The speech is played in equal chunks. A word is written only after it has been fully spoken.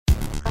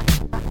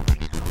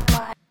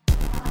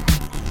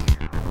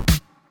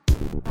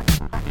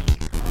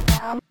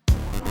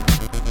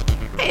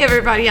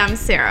everybody, I'm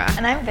Sarah.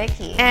 And I'm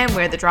Vicky. And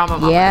we're the Drama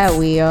Mamas. Yeah,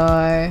 we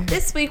are.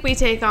 This week we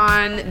take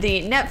on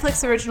the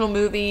Netflix original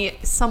movie,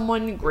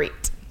 Someone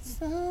Great.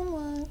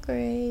 Someone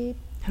great.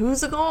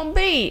 Who's it gonna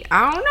be?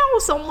 I don't know,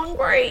 someone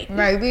great.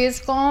 Maybe it's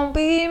gonna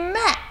be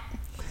Matt.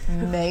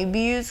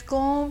 Maybe it's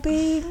gonna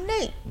be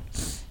Nate.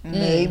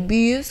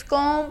 Maybe it's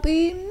gonna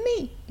be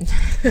me.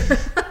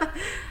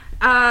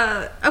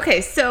 Okay,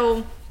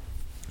 so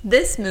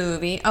this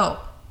movie...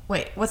 Oh,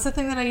 wait. What's the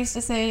thing that I used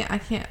to say? I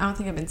don't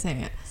think I've been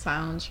saying it.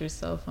 Silence your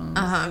cell phones.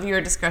 Viewer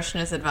discretion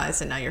is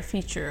advised, and now your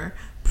feature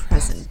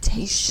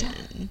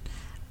presentation.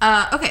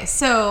 Okay,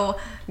 so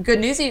good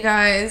news, you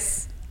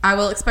guys. I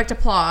will expect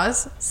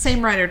applause.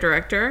 Same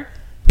writer-director.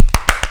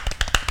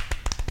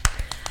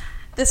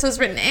 This was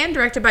written and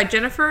directed by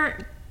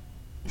Jennifer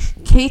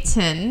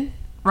Caton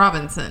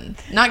Robinson.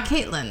 Not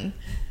Caitlin.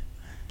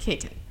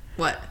 Caton.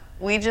 What?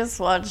 We just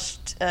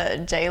watched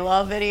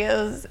J-Law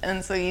videos,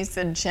 and so you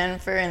said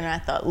Jennifer, and I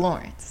thought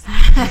Lawrence.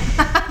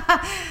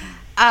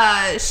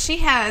 She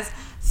has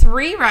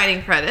 3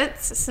 writing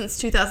credits since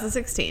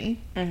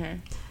 2016.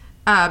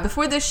 Mm-hmm.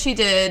 Before this, she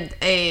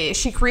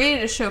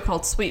created a show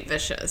called Sweet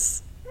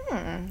Vicious.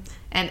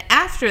 And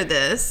after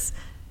this,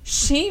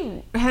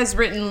 she has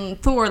written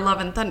Thor: Love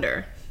and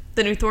Thunder,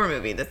 the new Thor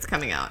movie that's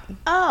coming out.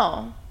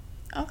 Oh,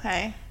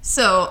 okay.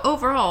 So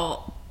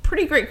overall,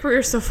 pretty great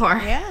career so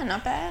far. Yeah,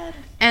 not bad.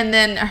 And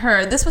then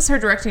this was her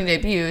directing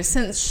debut,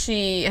 since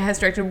she has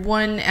directed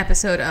 1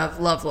 episode of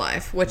Love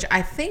Life, which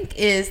I think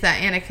is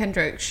that Anna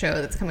Kendrick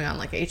show that's coming on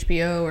like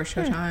HBO or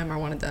Showtime or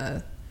one of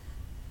those.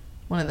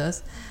 One of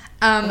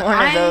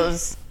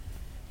those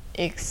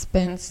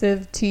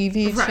expensive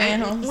TV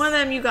channels. One of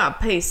them you got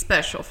to pay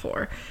special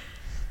for.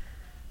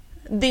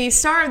 The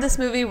star of this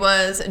movie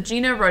was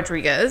Gina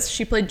Rodriguez.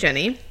 She played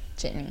Jenny.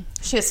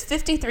 She has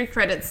 53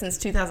 credits since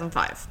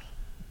 2005.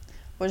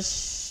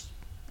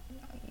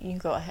 You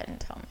go ahead and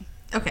tell me.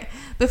 Okay.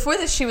 Before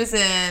this, she was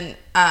in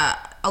a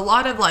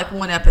lot of like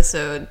 1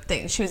 episode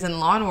things. She was in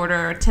Law &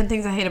 Order, 10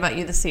 Things I Hate About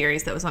You, the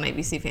series that was on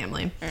ABC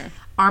Family.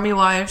 Army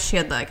Wives, she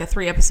had like a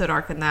 3 episode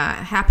arc in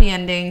that. Happy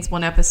Endings,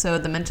 1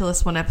 episode. The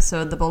Mentalist, 1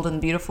 episode. The Bold and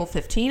the Beautiful,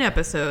 15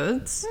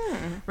 episodes.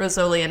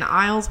 Rosalie and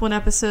Isles, 1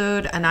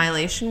 episode.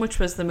 Annihilation, which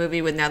was the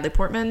movie with Natalie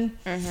Portman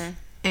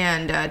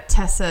and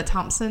Tessa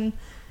Thompson.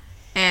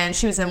 And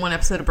she was in 1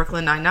 episode of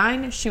Brooklyn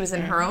Nine-Nine. She was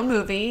in her own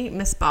movie,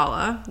 Miss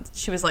Bala.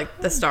 She was like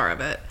the star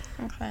of it.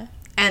 Okay.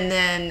 And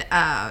then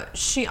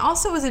she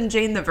also was in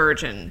Jane the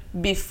Virgin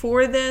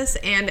before this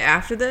and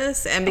after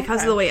this. And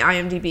because of the way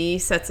IMDb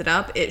sets it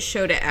up, it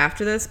showed it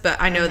after this. But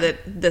I know that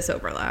this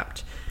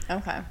overlapped.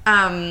 Okay.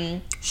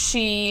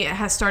 She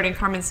has starred in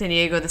Carmen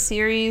Sandiego, the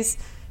series.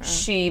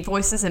 She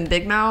voices in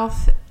Big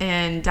Mouth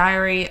and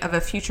Diary of a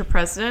Future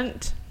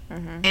President.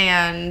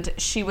 And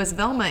she was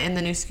Velma in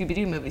the new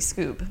Scooby-Doo movie,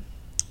 Scoob.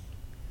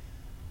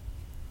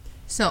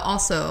 So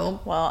also...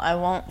 Well, I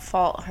won't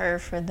fault her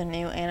for the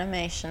new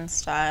animation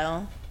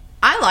style.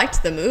 I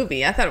liked the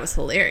movie. I thought it was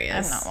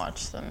hilarious. I've not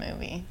watched the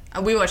movie.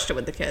 We watched it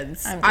with the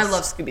kids. I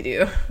love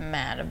Scooby-Doo.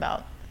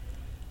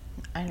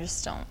 I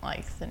just don't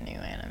like the new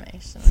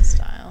animation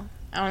style.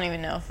 I don't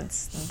even know if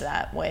it's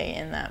that way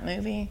in that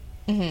movie.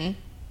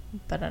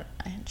 But I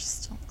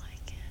just don't like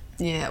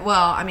it. Yeah,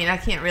 well, I mean, I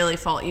can't really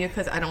fault you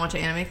because I don't watch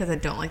anime because I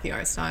don't like the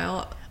art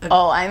style.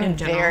 I'm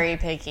very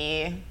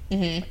picky.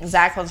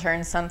 Zach will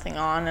turn something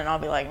on and I'll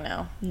be like,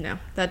 no. No,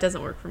 that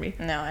doesn't work for me.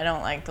 No, I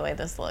don't like the way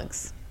this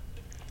looks.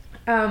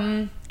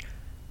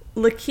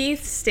 Lakeith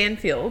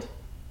Stanfield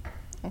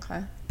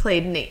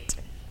played Nate.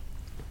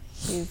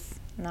 He's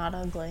not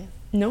ugly.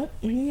 Nope,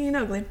 he ain't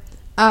ugly.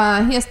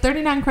 He has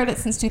 39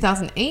 credits since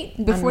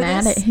 2008. Before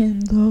I'm mad at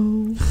him,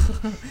 though.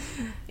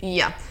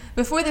 Yeah.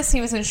 Before this, he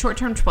was in Short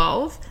Term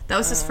 12. That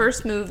was his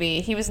first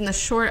movie. He was in the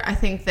short, I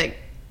think, that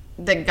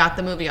got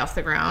the movie off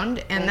the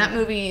ground. And that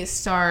movie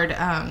starred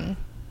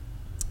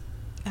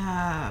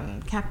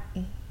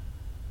Captain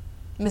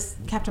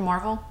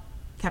Marvel.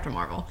 Captain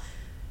Marvel.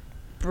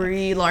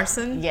 Brie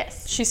Larson.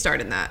 Yes. She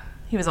starred in that.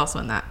 He was also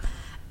in that.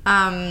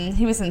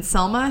 He was in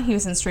Selma. He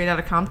was in Straight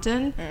Outta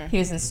Compton. He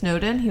was in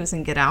Snowden. He was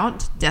in Get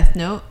Out, Death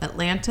Note,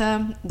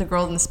 Atlanta, The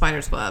Girl in the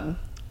Spider's Web.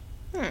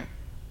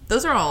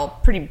 Those are all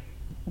pretty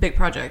big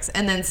projects.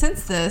 And then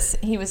since this,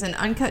 he was in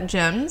Uncut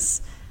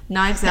Gems,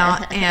 Knives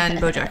Out, and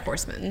BoJack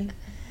Horseman.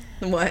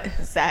 What?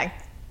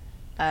 Zach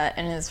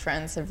and his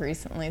friends have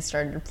recently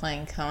started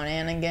playing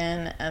Conan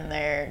again, and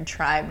their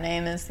tribe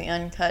name is the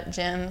Uncut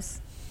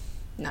Gems.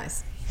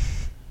 Nice.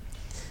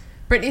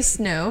 Brittany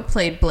Snow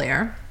played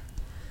Blair.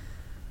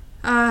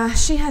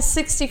 She has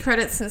 60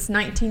 credits since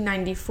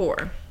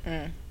 1994.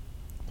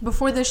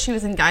 Before this, she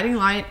was in Guiding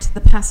Light, The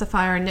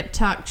Pacifier, Nip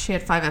Tuck. She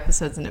had 5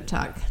 episodes in Nip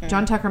Tuck.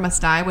 John Tucker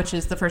Must Die, which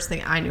is the first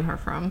thing I knew her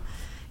from.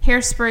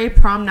 Hairspray,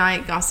 Prom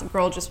Night, Gossip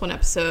Girl, just 1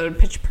 episode.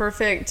 Pitch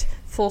Perfect,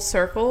 Full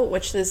Circle,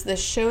 which is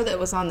this show that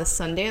was on the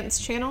Sundance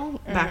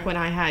Channel back when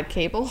I had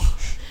cable.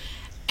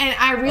 And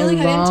I really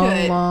got into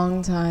it.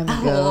 Long time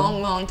ago. A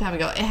long time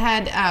ago. It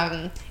had,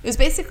 it was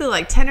basically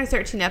like 10 or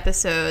 13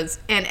 episodes,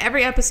 and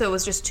every episode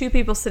was just two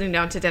people sitting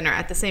down to dinner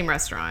at the same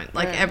restaurant.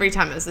 Like, every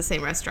time it was the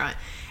same restaurant.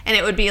 And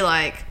it would be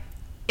like,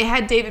 it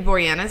had David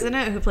Boreanaz in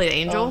it, who played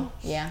Angel. Oh,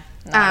 yeah.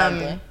 Not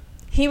ugly.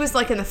 He was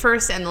like in the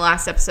first and the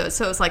last episode.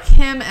 So it was like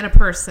him and a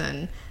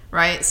person,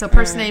 right? So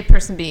person A,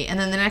 person B. And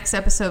then the next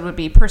episode would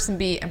be person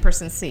B and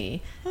person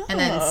C. And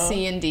then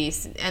C and D.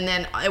 And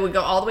then it would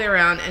go all the way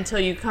around until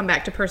you come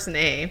back to person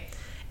A.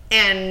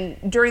 And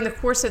during the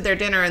course of their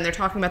dinner and they're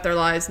talking about their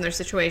lives and their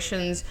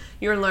situations,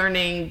 you're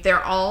learning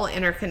they're all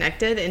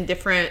interconnected in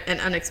different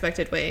and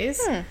unexpected ways.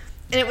 And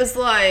it was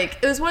like,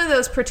 it was one of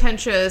those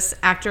pretentious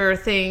actor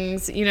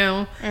things, you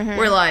know,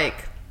 where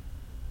like,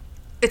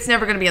 it's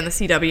never going to be on the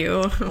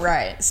CW.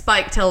 Right.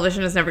 Spike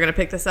Television is never going to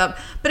pick this up.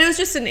 But it was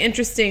just an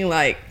interesting,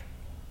 like,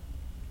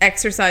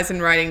 exercise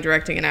in writing,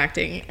 directing, and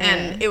acting.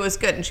 And it was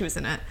good, and she was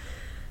in it.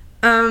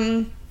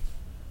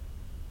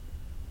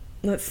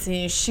 Let's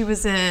see. She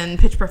was in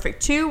Pitch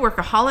Perfect 2,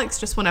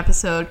 Workaholics, just one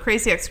episode.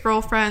 Crazy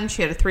Ex-Girlfriend,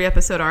 she had a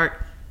 3-episode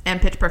arc.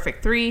 And Pitch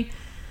Perfect 3.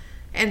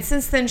 And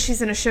since then,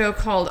 she's in a show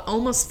called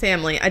Almost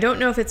Family. I don't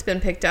know if it's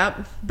been picked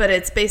up, but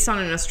it's based on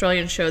an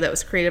Australian show that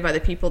was created by the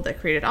people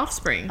that created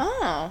Offspring.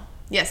 Oh.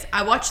 Yes,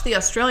 I watched the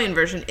Australian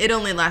version. It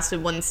only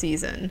lasted 1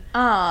 season.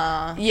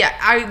 Ah. Yeah,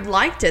 I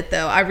liked it,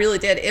 though. I really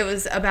did. It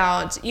was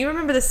about... You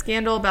remember the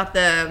scandal about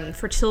the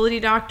fertility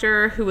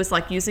doctor who was,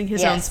 like, using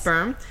his own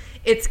sperm?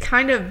 It's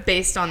kind of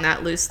based on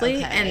that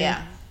loosely. Okay,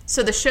 and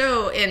so the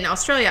show in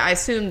Australia, I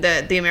assume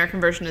that the American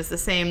version is the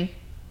same.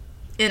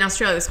 In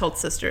Australia, it's called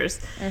Sisters.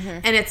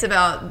 And it's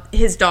about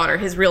his daughter,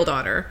 his real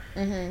daughter.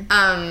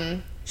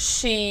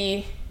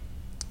 He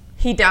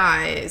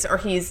dies, or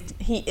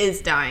he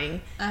is dying.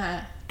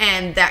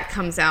 And that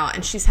comes out,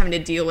 and she's having to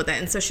deal with it.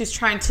 And so she's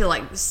trying to,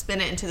 like, spin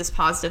it into this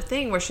positive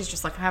thing where she's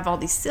just like, I have all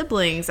these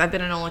siblings. I've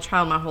been an only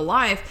child my whole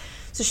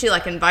life. So she,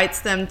 like, invites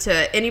them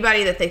to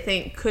anybody that they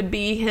think could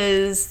be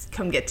his,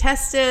 come get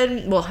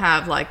tested. We'll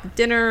have, like,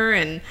 dinner,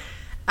 and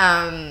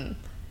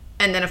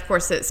then, of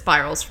course, it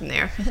spirals from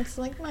there. It's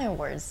like my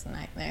worst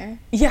nightmare.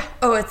 Yeah.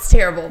 Oh, it's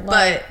terrible.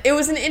 But it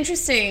was an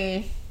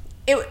interesting...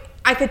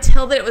 I could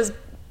tell that it was...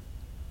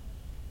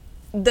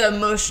 The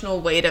emotional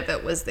weight of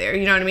it was there.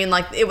 You know what I mean?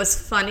 Like, it was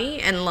funny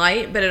and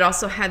light, but it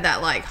also had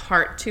that, like,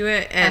 heart to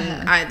it.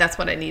 And that's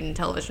what I need in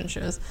television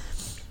shows.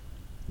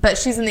 But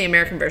she's in the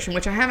American version,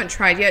 which I haven't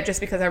tried yet just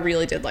because I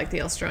really did like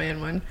the Australian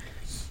one.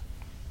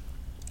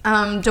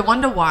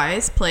 DeWanda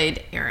Wise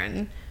played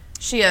Erin.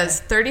 She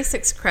has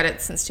 36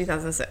 credits since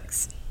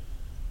 2006.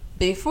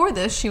 Before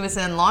this, she was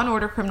in Law &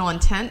 Order Criminal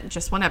Intent,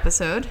 just 1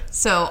 episode.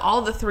 So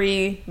all the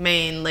 3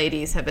 main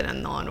ladies have been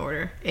in Law &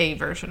 Order, a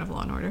version of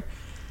Law & Order.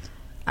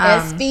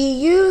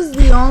 SVU's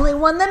the only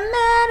one that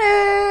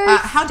matters.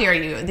 How dare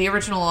you? The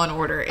original Law &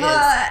 Order is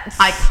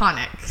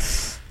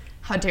iconic.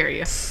 How dare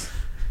you?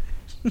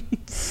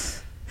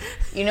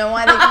 You know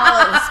why they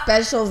call it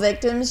Special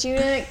Victims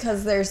Unit?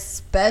 Because they're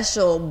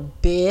special,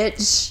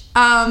 bitch.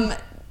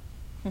 But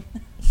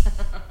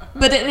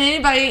did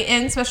anybody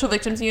in Special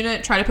Victims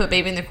Unit try to put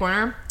baby in the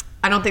corner?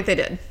 I don't think they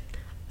did.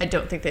 I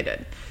don't think they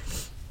did.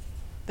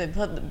 They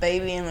put the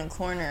baby in the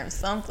corner of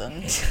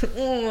something.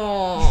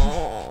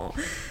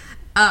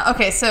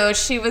 Okay, so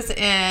she was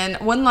in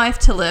One Life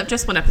to Live,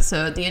 just 1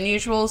 episode. The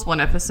Unusuals,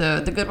 1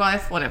 episode. The Good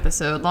Wife, 1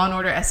 episode. Law &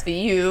 Order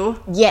SVU,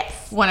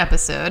 Yes. 1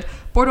 episode.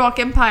 Boardwalk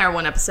Empire,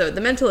 1 episode.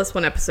 The Mentalist,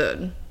 1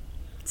 episode.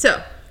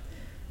 So,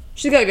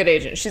 she's got a good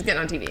agent. She's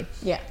getting on TV.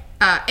 Yeah.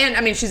 And,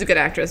 I mean, she's a good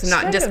actress. I'm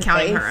not got a good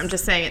discounting her. face. I'm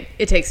just saying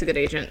it takes a good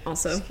agent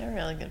also. She's got a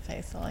really good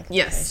face. I like her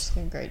Yes. face. She's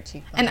got a great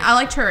cheekbone. And I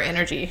liked her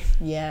energy.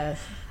 Yes.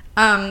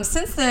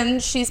 Since then,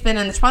 she's been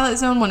in The Twilight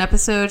Zone, 1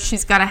 episode.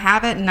 She's Gotta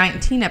Have It,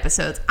 19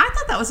 episodes. I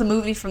thought that was a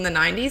movie from the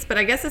 90s, but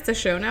I guess it's a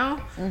show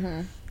now.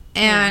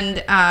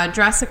 And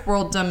Jurassic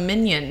World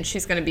Dominion,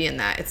 she's going to be in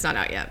that. It's not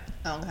out yet.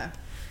 Oh, okay.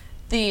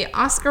 The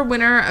Oscar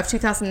winner of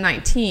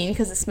 2019,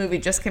 because this movie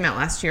just came out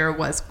last year,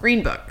 was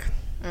Green Book.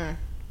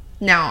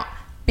 Now,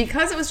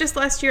 because it was just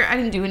last year, I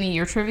didn't do any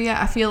year trivia.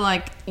 I feel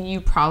like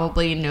you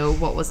probably know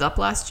what was up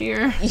last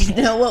year. You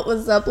know what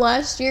was up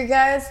last year,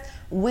 guys?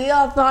 We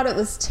all thought it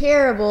was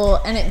terrible,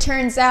 and it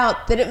turns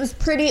out that it was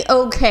pretty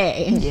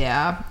okay.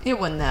 Yeah, it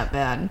wasn't that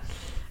bad.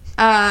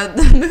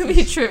 The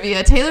movie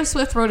trivia. Taylor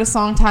Swift wrote a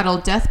song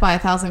titled Death by a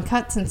Thousand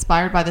Cuts,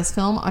 inspired by this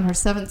film, on her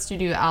 7th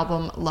studio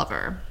album,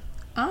 Lover.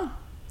 Oh.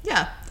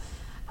 Yeah.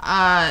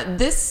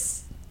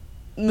 This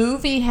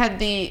movie had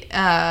the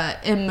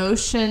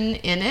emotion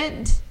in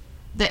it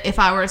that if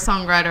I were a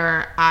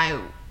songwriter,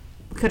 I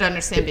could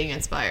understand being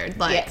inspired.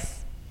 Like,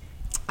 Yes.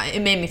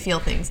 It made me feel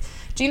things.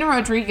 Gina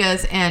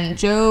Rodriguez and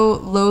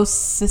Joe Lo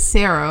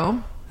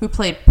Cicero, who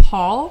played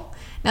Paul.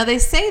 Now, they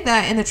say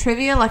that in the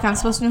trivia, like, I'm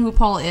supposed to know who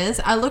Paul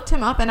is. I looked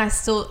him up, and I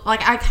still,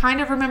 like, I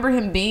kind of remember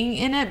him being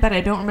in it, but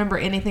I don't remember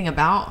anything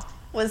about.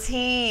 Was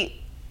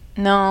he...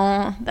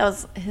 No, that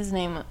was his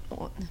name.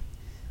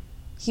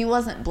 He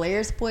wasn't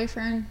Blair's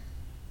boyfriend?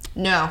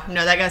 No,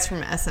 that guy's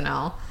from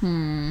SNL.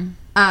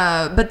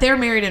 But they're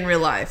married in real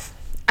life.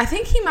 I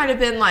think he might have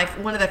been like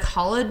one of the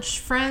college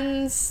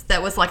friends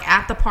that was like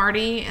at the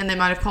party, and they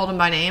might have called him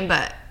by name,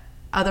 but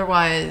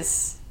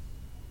otherwise,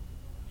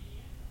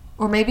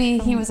 or maybe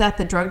he was at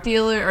the drug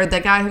dealer or the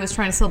guy who was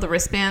trying to sell the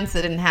wristbands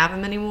that didn't have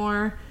him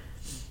anymore.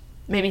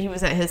 Maybe he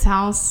was at his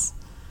house.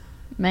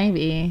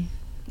 Maybe.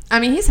 I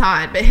mean, he's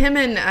hot, but him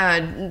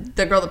and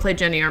the girl that played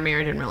Jenny are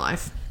married in real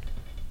life.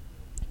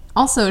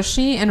 Also,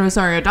 she and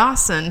Rosario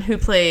Dawson, who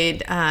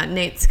played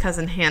Nate's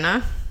cousin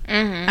Hannah.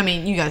 I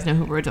mean, you guys know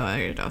who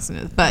Rosario Dawson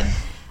is, but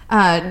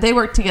they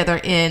worked together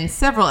in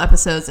several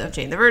episodes of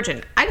Jane the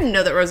Virgin. I didn't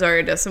know that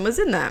Rosario Dawson was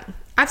in that.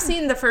 I've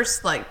seen the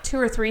first, like, 2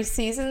 or 3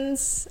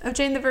 seasons of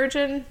Jane the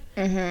Virgin.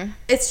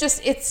 It's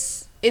just,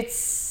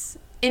 it's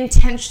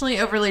intentionally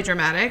overly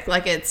dramatic.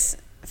 Like, it's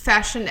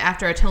fashioned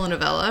after a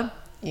telenovela.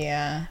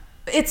 Yeah.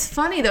 It's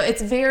funny, though.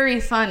 It's very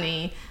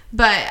funny.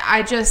 But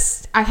I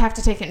have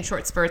to take it in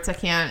short spurts. I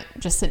can't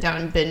just sit down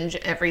and binge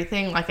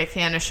everything like I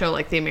can a show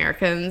like The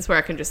Americans, where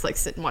I can just, like,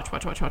 sit and watch.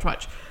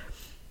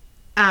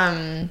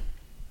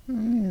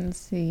 Let's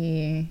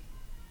see.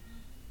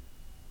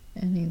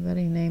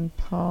 Anybody named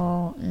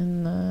Paul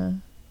in the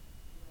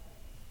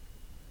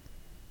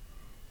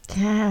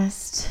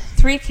cast?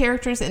 3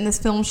 characters in this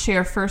film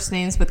share first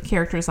names with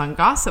characters on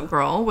Gossip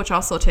Girl, which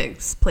also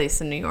takes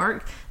place in New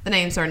York. The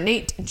names are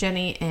Nate,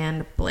 Jenny,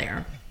 and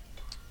Blair.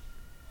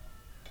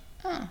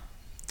 Huh.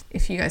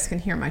 If you guys can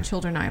hear my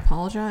children, I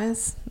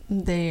apologize.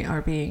 They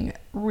are being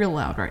real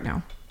loud right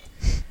now.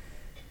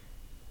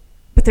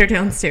 But they're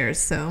downstairs,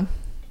 so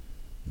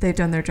they've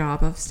done their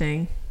job of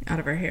staying out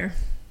of our hair.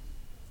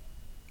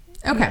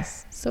 Okay.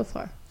 Yes, so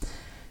far.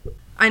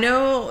 I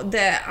know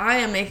that I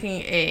am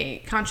making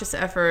a conscious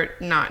effort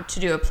not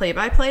to do a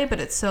play-by-play, but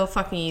it's so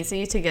fucking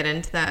easy to get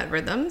into that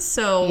rhythm.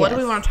 So what do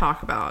we want to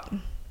talk about?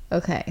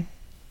 Okay.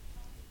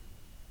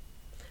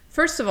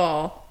 First of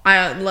all,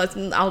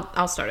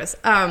 I'll start us.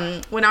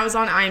 When I was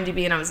on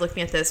IMDb and I was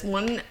looking at this,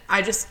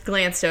 I just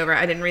glanced over.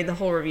 I didn't read the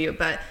whole review,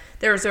 but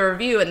there was a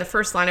review, and the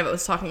first line of it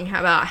was talking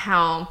about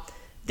how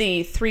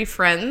the 3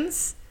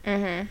 friends,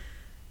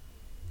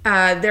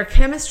 their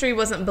chemistry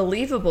wasn't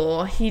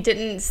believable. He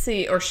didn't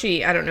see, or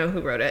she, I don't know who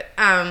wrote it,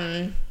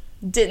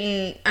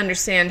 didn't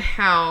understand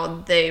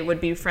how they would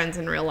be friends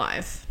in real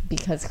life.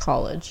 Because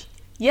college.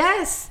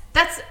 Yes,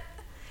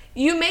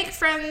 you make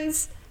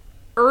friends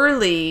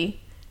early.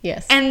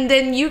 Yes. And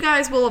then you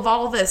guys will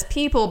evolve as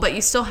people, but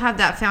you still have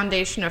that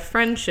foundation of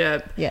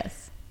friendship.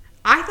 Yes.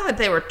 I thought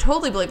they were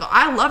totally believable.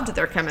 I loved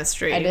their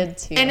chemistry. I did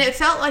too. And it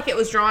felt like it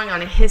was drawing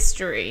on a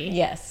history.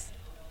 Yes.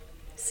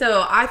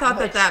 So I thought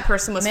that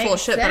person was full of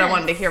shit, but I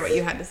wanted to sense. hear what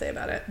you had to say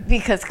about it.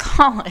 Because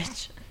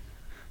college.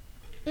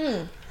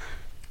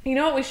 You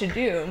know what we should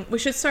do? We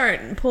should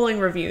start pulling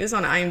reviews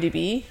on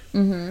IMDb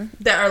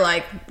that are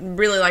like,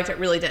 really liked it,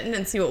 really didn't,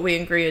 and see what we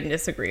agree and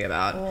disagree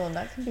about. Oh,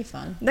 that could be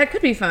fun. That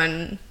could be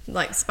fun.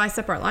 Like, spice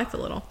up our life a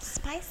little.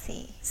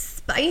 Spicy.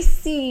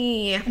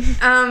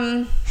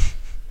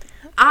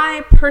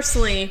 I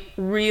personally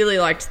really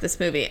liked this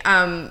movie.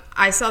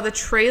 I saw the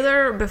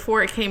trailer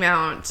before it came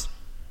out,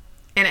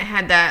 and it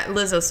had that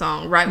Lizzo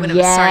song right when it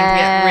was starting to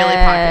get really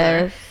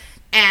popular.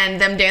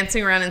 And them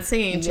dancing around and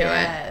singing to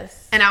it.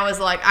 And I was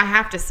like, I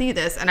have to see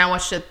this. And I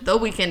watched it the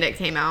weekend it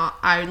came out.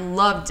 I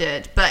loved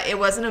it. But it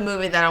wasn't a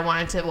movie that I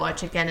wanted to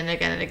watch again and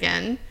again and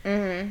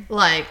again.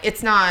 Like,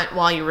 it's not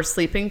while you were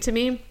sleeping to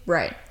me.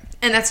 Right.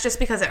 And that's just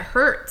because it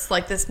hurts.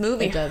 Like, this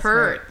movie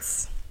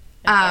hurts.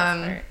 It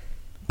does hurt.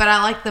 But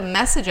I like the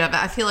message of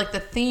it. I feel like the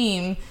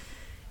theme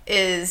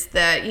is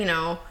that, you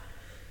know,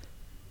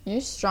 you're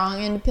a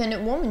strong,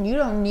 independent woman. You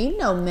don't need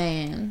no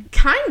man.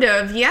 Kind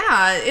of,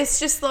 yeah. It's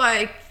just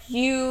like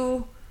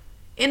you,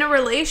 in a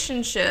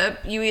relationship,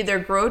 you either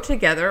grow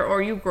together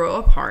or you grow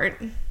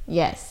apart.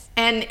 Yes.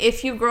 And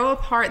if you grow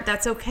apart,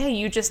 that's okay.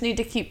 You just need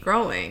to keep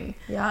growing.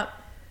 Yep.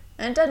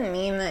 And it doesn't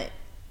mean that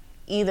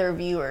either of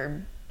you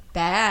are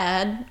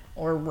bad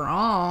or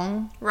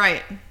wrong.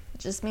 Right. It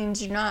just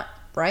means you're not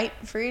right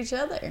for each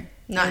other.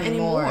 Not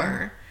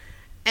anymore.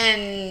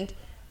 And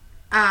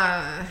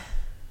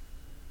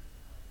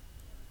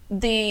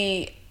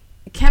the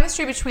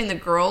chemistry between the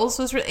girls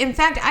was really, in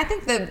fact, I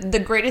think the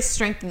greatest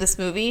strength of this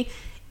movie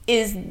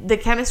is the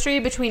chemistry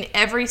between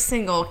every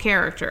single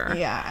character.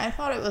 Yeah, I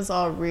thought it was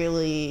all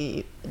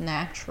really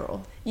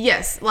natural.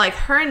 Yes, like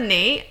her and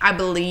Nate, I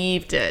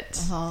believed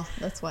it. Oh,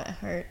 that's why it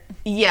hurt.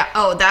 Yeah,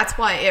 oh, that's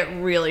why it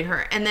really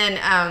hurt. And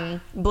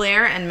then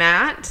Blair and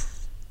Matt,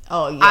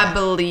 oh yeah, I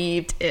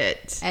believed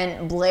it.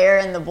 And Blair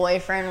and the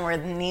boyfriend, where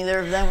neither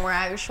of them were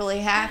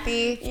actually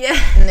happy. Yeah.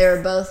 And they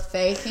were both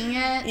faking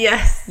it.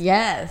 Yes.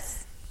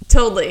 Yes.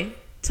 Totally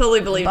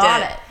believed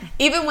Bought it.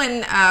 Even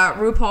when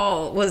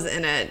RuPaul was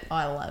in it. Oh,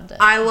 I loved it.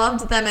 I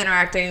loved them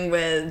interacting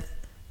with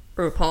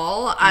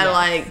RuPaul. I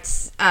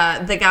liked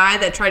the guy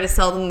that tried to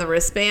sell them the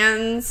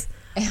wristbands.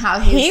 And how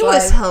he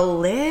was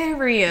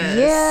hilarious.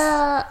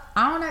 Yeah,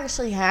 I don't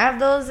actually have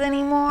those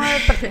anymore,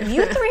 but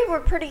you 3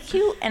 were pretty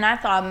cute, and I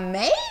thought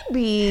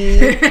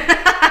maybe.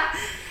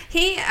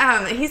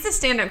 He's a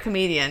stand-up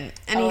comedian,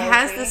 and he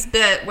has this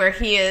bit where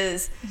he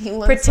is he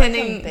looks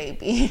pretending like a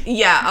baby.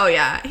 Yeah, oh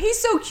yeah. He's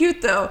so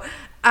cute though.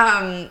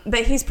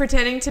 But he's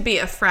pretending to be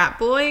a frat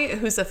boy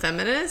who's a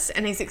feminist,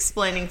 and he's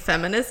explaining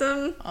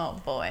feminism.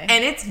 Oh, boy.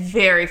 And it's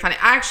very funny.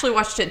 I actually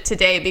watched it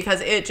today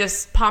because it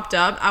just popped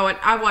up.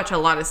 I watch a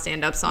lot of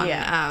stand-ups on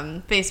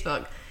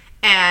Facebook.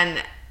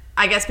 And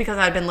I guess because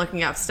I'd been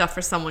looking up stuff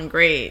for Someone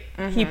Great,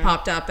 he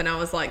popped up, and I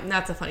was like,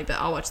 that's a funny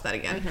bit. I'll watch that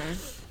again.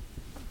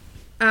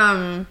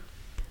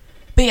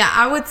 But yeah,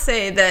 I would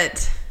say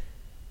that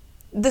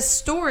the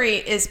story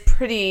is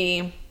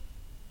pretty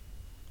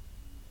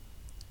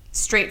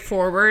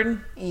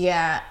straightforward.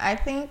 Yeah, I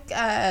think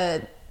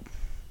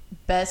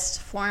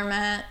best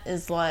format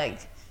is like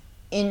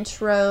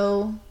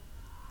intro,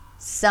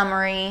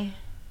 summary,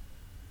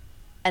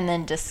 and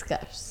then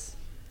discuss.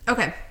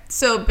 Okay,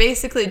 so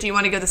basically, do you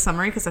want to go the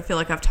summary? Because I feel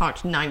like I've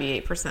talked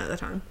 98% of the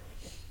time.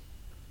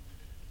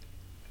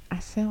 I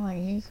feel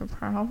like you could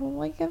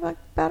probably give a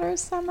better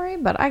summary,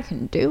 but I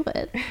can do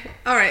it.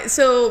 All right,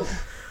 so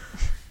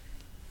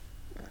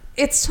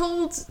it's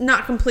told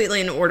not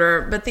completely in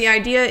order, but the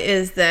idea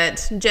is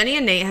that Jenny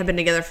and Nate have been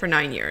together for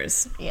 9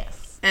 years.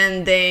 Yes.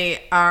 And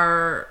they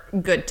are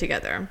good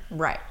together.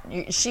 Right.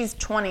 She's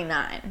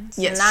 29.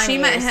 So Yes, she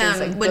met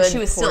him when she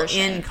was still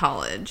in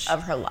college.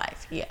 Of her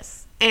life,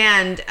 yes.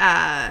 And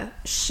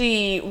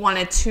she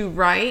wanted to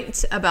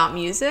write about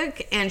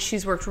music, and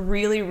she's worked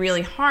really,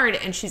 really hard,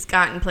 and she's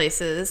gotten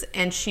places,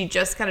 and she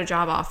just got a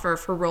job offer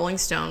for Rolling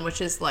Stone,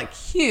 which is like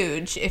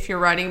huge if you're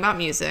writing about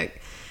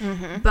music.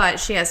 But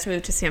she has to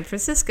move to San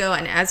Francisco,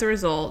 and as a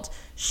result,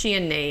 she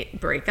and Nate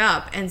break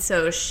up. And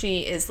so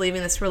she is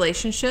leaving this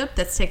relationship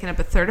that's taken up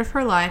a third of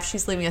her life.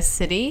 She's leaving a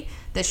city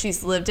that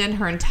she's lived in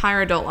her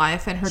entire adult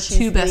life, and she's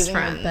two best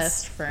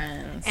friends.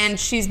 And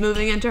she's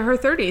moving into her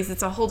 30s.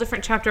 It's a whole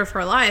different chapter of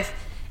her life.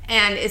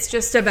 And it's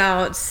just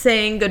about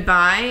saying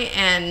goodbye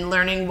and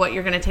learning what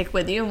you're going to take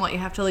with you and what you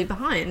have to leave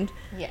behind.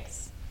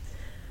 Yes.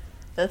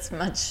 That's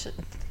much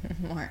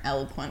more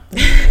eloquent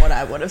than what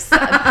I would have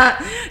said.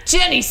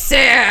 Jenny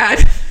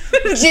sad.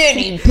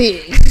 Jenny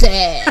big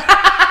sad.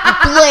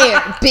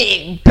 Blair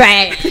big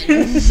bang.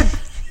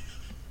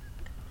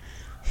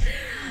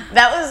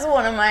 That was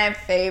one of my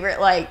favorite,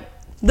 like...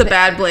 The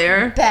bad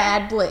Blair.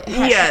 Bad Blair.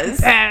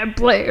 Yes. Bad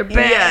Blair,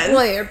 bad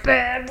Blair,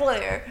 Bad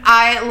Blair.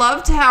 I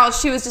loved how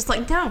she was just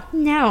like,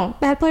 no,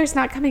 Bad Blair's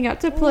not coming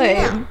out to play.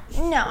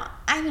 No,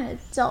 I'm an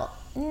adult.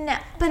 No.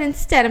 But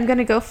instead, I'm going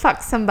to go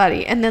fuck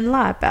somebody and then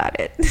lie about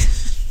it.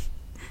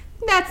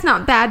 That's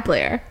not Bad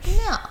Blair.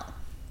 No.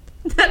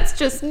 That's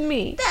just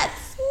me.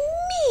 That's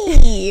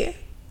me.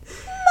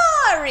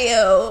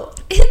 Mario.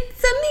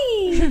 It's a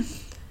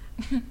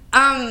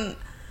me.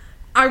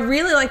 I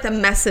really like the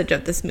message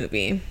of this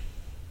movie.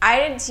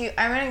 I did too.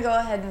 I'm going to go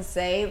ahead and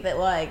say that,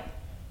 like,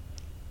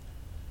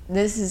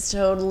 this is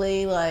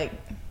totally, like,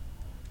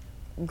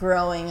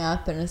 growing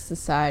up in a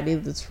society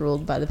that's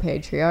ruled by the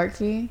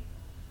patriarchy.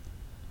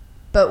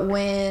 But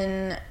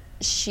when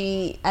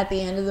she, at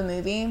the end of the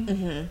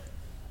movie,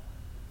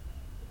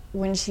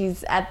 when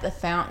she's at the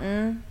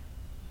fountain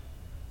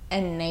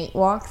and Nate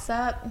walks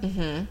up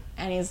and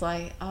he's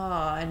like, oh,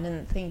 I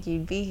didn't think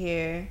you'd be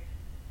here.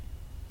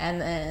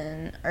 And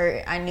then,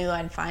 or I knew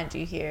I'd find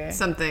you here.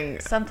 Something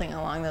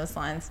along those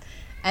lines.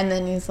 And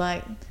then he's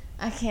like,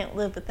 I can't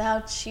live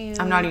without you.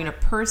 I'm not even a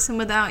person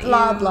without you.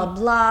 Blah, blah,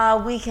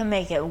 blah. We can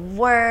make it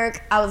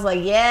work. I was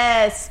like,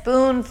 yes,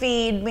 spoon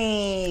feed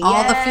me.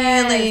 All the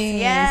feelings.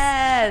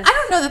 Yes. I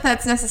don't know that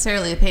that's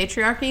necessarily a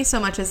patriarchy so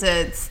much as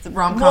it's the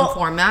rom-com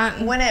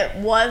format. When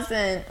that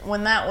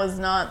was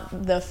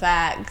not the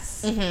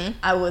facts,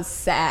 I was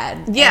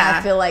sad. Yeah. And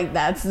I feel like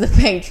that's the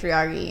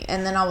patriarchy.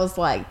 And then I was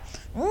like,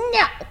 no.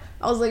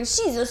 I was like,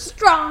 she's a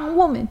strong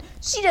woman.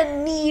 She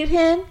doesn't need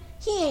him.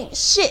 He ain't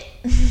shit.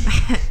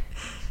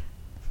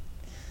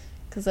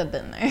 Because I've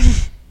been there.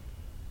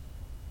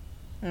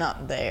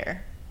 Not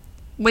there.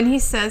 When he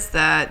says,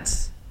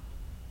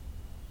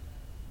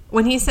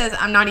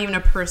 I'm not even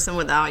a person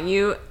without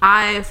you,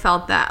 I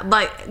felt that.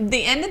 Like,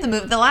 the end of the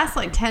movie, the last,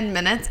 10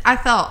 minutes, I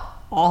felt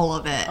all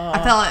of it.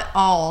 I felt it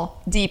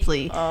all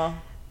deeply.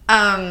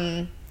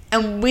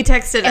 And we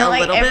texted a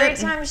little bit. Every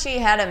time she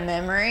had a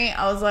memory,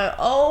 I was like,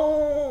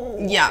 oh.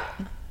 Yeah.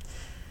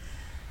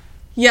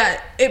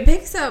 Yeah, it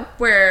picks up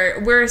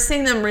where we're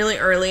seeing them really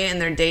early in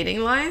their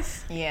dating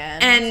life. Yeah,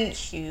 and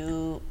it's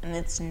cute, and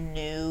it's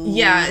new.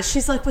 Yeah,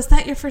 she's like, was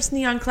that your first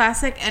neon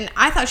classic? And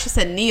I thought she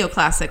said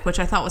neoclassic, which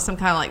I thought was some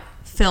kind of,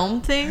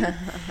 film thing.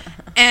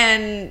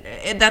 And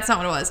that's not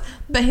what it was.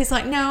 But he's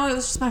like, no, it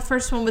was just my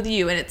first one with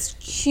you. And it's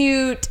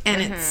cute,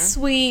 and it's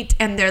sweet,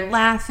 and they're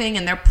laughing,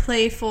 and they're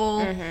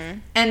playful.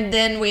 And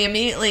then we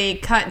immediately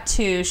cut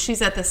to,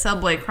 she's at the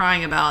subway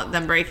crying about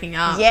them breaking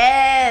up.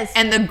 Yes.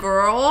 And the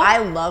girl. I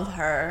love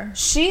her.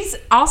 She's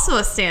also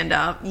a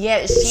stand-up.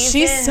 Yeah, she's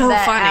in so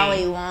that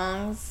funny. Ali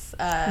Wong's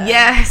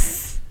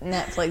yes.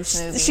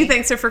 Netflix movie. She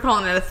thanks her for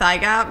calling it a thigh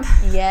gap.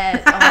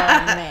 Yes. Oh,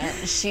 man.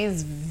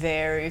 She's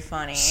very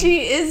funny.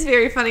 She is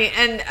very funny.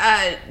 And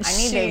I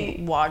need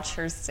to watch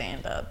her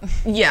stand up.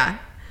 Yeah.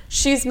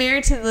 She's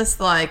married to this,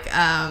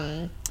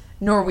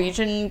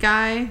 Norwegian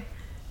guy.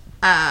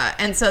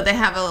 And so they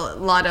have a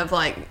lot of,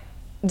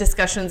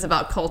 discussions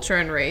about culture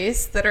and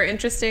race that are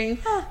interesting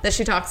that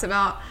she talks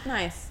about.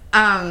 Nice.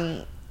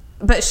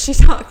 But she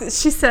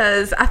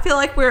says, I feel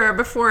like we're a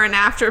before and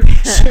after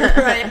picture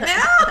right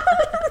now.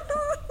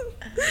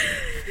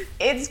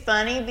 It's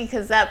funny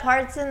because that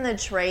part's in the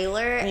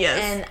trailer, Yes.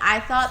 and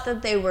I thought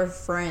that they were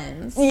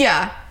friends,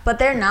 Yeah. but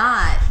they're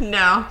not.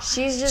 No.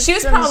 She's just She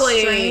was some probably-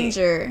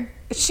 stranger.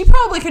 She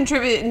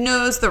probably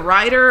knows the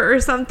writer or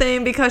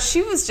something because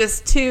she was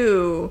just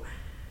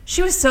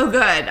she was so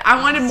good.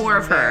 I wanted more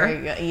of her.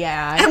 Very good.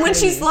 Yeah. I And when could've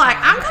she's used like,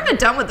 more I'm of her. kind of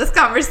done with this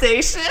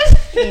conversation.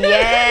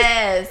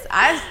 Yes,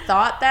 I've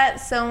thought that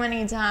so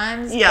many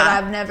times, Yeah. but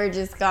I've never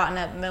just gotten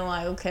up and been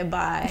like, okay,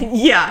 bye.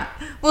 Yeah.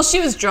 Well, she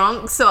was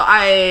drunk, so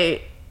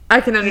I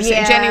can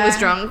understand. Yeah. Jenny was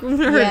drunk. For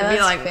her Yeah, to be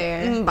that's like,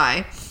 fair.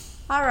 Bye.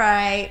 All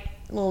right,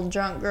 little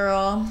drunk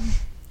girl.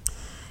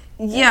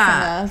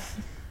 Yeah. Enough.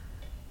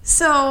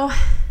 So,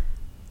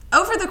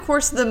 over the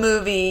course of the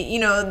movie, you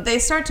know, they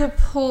start to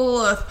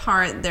pull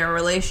apart their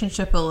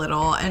relationship a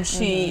little. And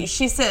she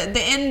said, at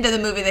the end of the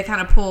movie, they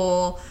kind of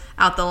pull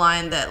out the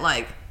line that,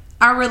 like,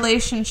 our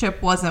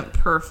relationship wasn't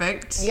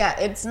perfect. Yeah,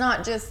 it's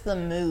not just the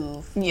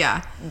move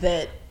Yeah.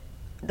 that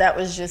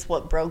was just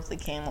what broke the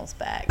camel's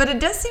back. But it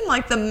does seem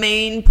like the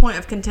main point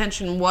of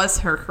contention was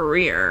her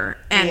career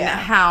and Yeah.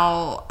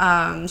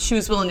 how she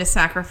was willing to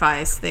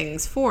sacrifice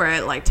things for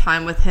it, like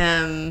time with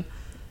him,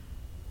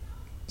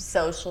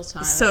 social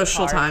time. at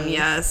social time, parties.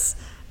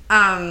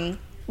 yes.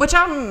 Which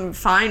I'm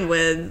fine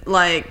with.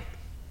 Like,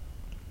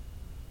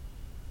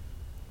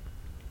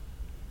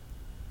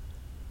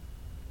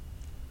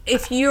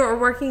 if you're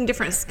working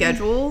different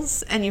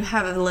schedules and you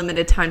have a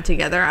limited time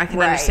together, I can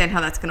Right. understand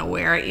how that's going to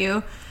wear at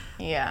you.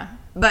 Yeah.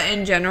 But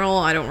in general,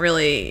 I don't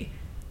really...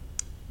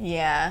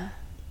 Yeah.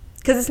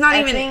 Because it's not I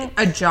even think-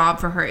 a job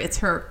for her; it's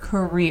her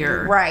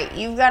career. Right.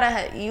 You've got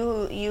to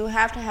you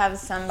have to have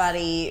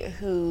somebody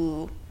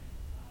who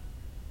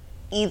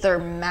either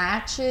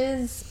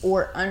matches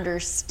or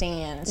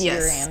understands your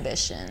Yes.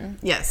 ambition,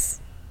 Yes.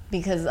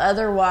 because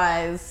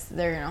otherwise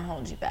they're going to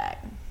hold you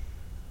back.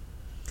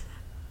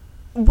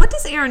 What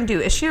does Erin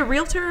do? Is she a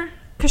realtor?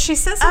 Because she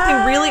says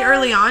something really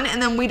early on,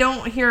 and then we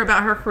don't hear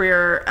about her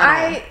career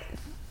at all.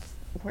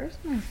 Where's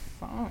my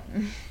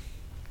phone?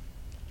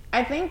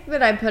 I think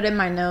that I put in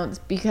my notes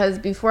because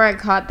before I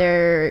caught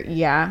their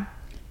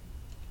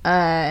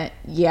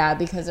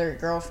because her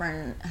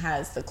girlfriend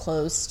has the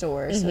clothes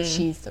store, so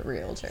she's the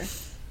realtor.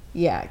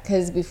 Yeah,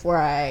 because before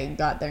I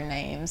got their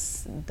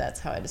names, that's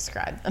how I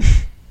described them.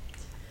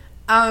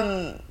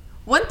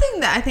 One thing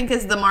that I think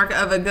is the mark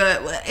of a good...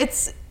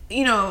 It's,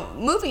 you know,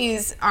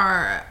 movies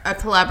are a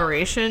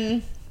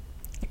collaboration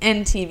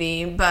in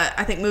TV, but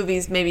I think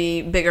movies may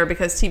be bigger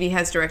because TV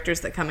has directors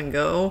that come and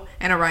go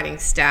and a writing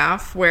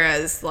staff,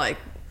 whereas, like,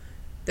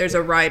 there's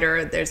a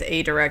writer, there's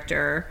a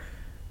director,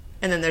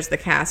 and then there's the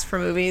cast for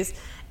movies.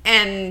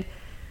 And,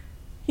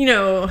 you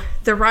know,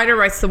 the writer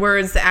writes the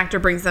words, the actor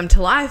brings them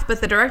to life,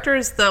 but the director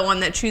is the one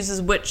that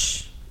chooses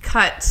which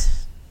cut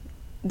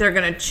they're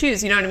going to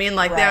choose. You know what I mean?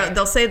 Like, Right.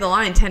 they'll say the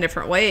line 10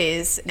 different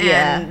ways, and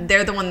Yeah.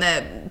 they're the one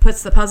that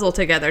puts the puzzle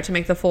together to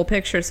make the full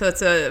picture. So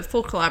it's a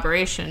full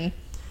collaboration.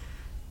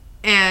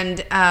 And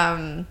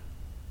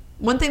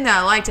one thing that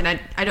I liked, and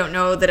I don't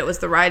know that it was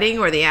the writing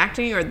or the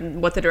acting or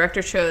what the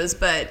director chose,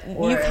 but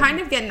you kind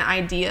of get an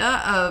idea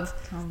of...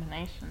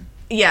 Combination.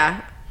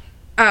 Yeah.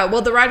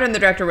 Well, the writer and the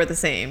director were the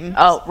same.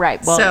 Oh,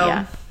 right. Well, So,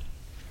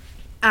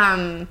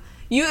 yeah.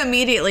 You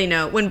immediately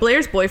know when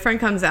Blair's boyfriend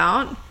comes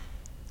out,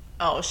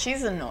 Oh,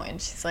 she's annoyed.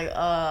 She's like,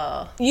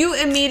 you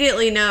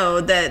immediately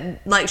know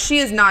that, like, she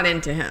is not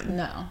into him.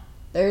 no.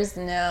 There's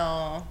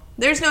no...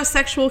 There's no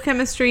sexual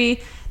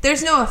chemistry.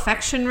 There's no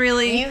affection,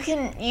 really.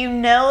 You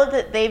know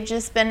that they've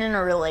just been in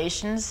a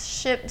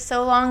relationship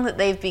so long that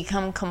they've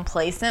become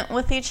complacent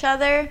with each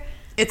other.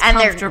 It's and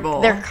comfortable.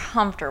 They're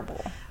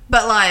comfortable.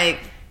 But, like,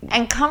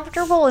 And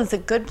comfortable is a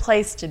good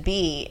place to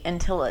be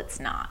until it's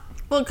not.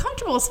 well,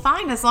 comfortable is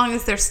fine as long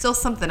as there's still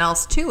something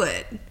else to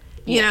it.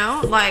 You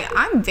know? Like,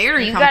 I'm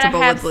very You gotta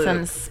comfortable have with some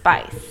Luke.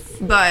 spice.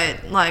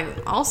 But, like,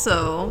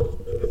 also...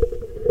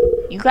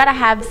 You gotta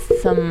have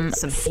some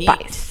Some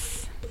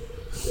spice.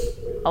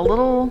 A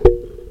little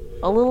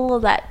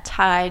of that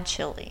Thai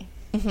chili.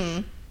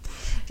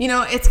 You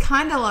know, it's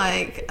kind of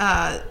like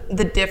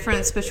the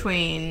difference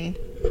between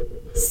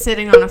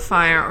sitting on a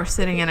fire or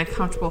sitting in a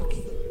comfortable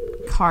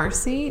car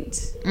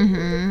seat.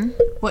 Mm-hmm.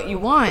 What you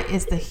want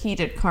is the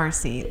heated car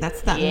seat.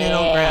 That's that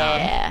middle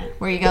ground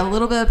where you got a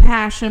little bit of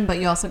passion, but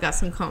you also got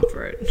some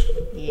comfort.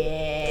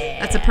 Yeah.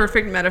 That's a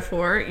perfect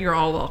metaphor. You're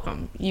all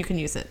welcome. You can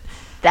use it.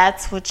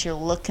 That's what you're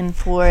looking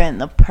for in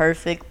the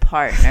perfect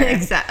partner.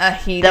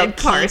 Exactly. A They'll heated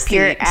car keep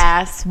your seat.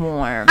 ass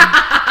warm.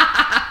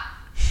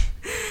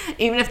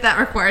 Even if that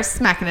requires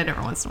smacking it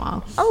every once in a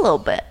while. A little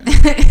bit.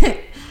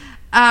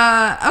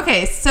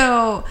 Okay,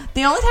 so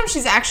the only time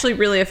she's actually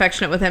really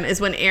affectionate with him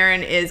is when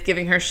Erin is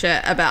giving her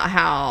shit about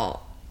how,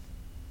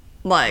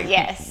 like,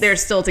 Yes. they're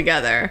still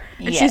together.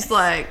 And Yes. she's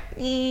like,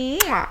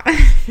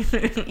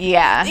 mwah.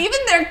 Yeah. Even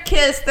their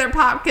kiss, their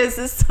pop kiss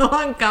is so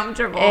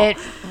uncomfortable. It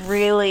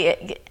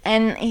really,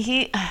 and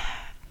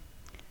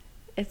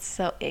It's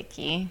so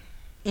icky.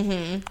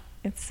 Mm-hmm.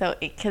 It's so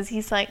icky because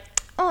he's like,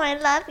 oh, I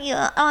love you.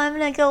 Oh, I'm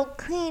gonna go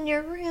clean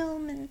your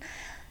room and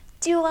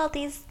do all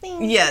these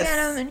things. Yes.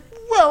 And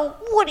well,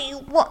 what do you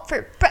want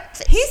for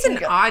breakfast? He's an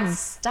And you go, odd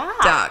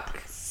Stop.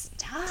 duck.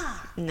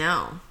 Stop.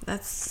 No,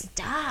 that's...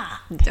 Stop.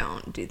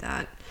 Don't do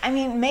that. I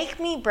mean, make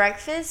me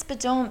breakfast, but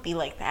don't be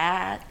like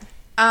that.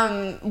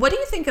 What do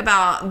you think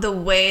about the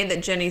way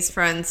that Jenny's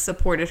friends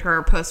supported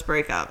her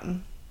post-breakup?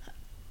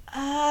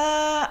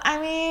 I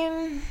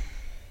mean,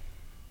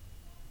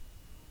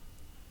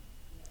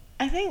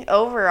 I think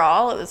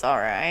overall it was all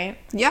right.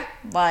 Yeah.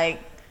 Like,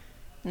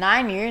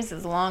 9 years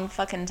is a long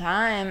fucking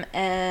time,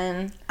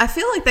 and I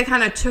feel like they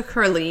kind of took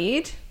her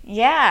lead,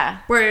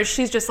 yeah, where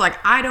she's just like,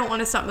 I don't want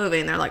to stop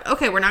moving. They're like,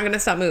 okay, we're not going to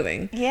stop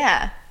moving.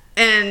 yeah,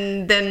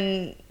 And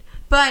then,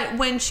 but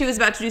when she was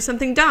about to do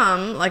something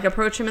dumb, like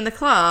approach him in the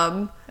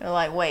club, they're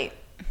like, wait,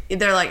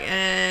 they're like,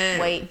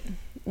 wait,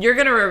 you're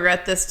going to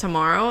regret this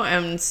tomorrow.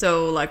 And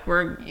so, like,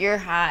 you're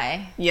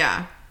high,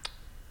 yeah.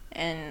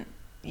 and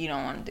you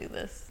don't want to do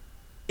this.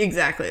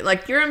 Exactly.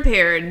 Like, you're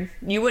impaired.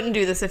 You wouldn't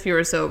do this if you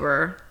were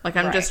sober. Like,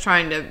 I'm just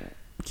trying to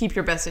keep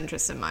your best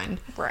interests in mind.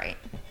 Right.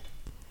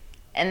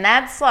 And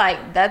that's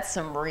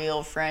some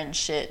real friend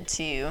shit,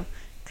 too.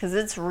 Because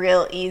it's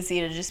real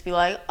easy to just be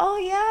like, oh,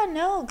 yeah,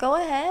 no, go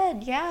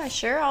ahead. Yeah,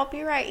 sure, I'll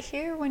be right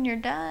here when you're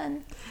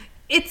done.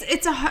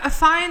 It's a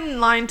fine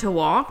line to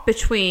walk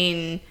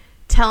between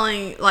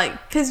telling, like,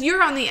 because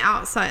you're on the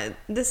outside.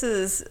 This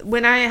is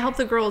when I help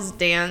the girls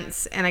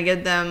dance and I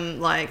give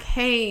them like,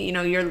 hey, you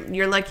know,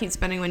 your leg keeps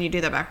bending when you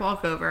do that back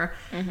walkover.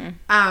 Mm-hmm.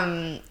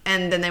 And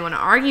then they want to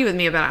argue with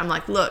me about it. I'm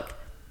like, look,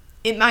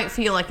 it might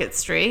feel like it's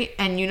straight,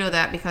 and you know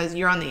that because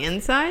you're on the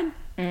inside,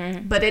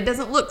 but it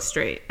doesn't look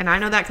straight, and I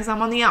know that because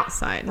I'm on the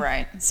outside.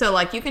 Right. So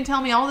like, you can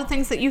tell me all the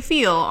things that you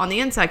feel on the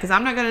inside because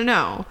I'm not gonna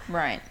know.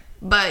 Right.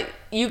 But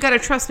you got to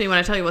trust me when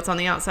I tell you what's on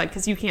the outside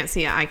because you can't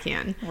see it. I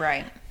can.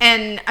 Right.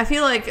 And I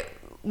feel like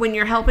when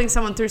you're helping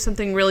someone through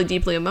something really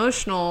deeply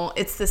emotional,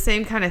 it's the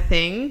same kind of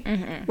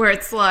thing where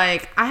it's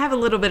like, I have a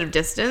little bit of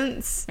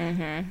distance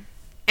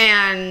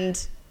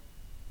and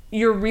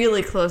you're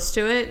really close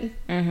to it.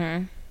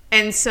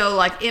 And so,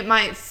 like, it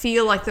might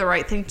feel like the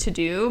right thing to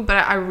do, but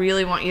I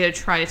really want you to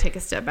try to take a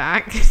step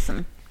back.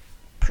 Some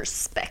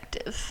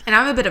perspective. And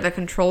I'm a bit of a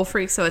control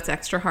freak, so it's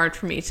extra hard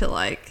for me to,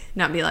 like,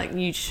 not be like,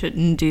 you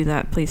shouldn't do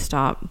that. Please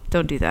stop.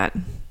 Don't do that.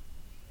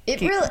 I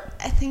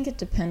think it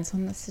depends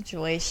on the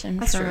situation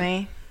That's for true.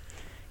 me.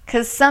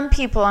 Because some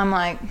people I'm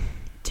like,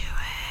 Do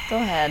it. go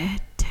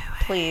ahead. Do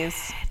it.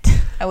 Please.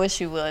 I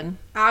wish you would.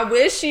 I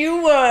wish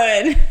you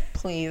would.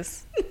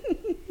 Please.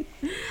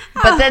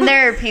 But then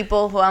there are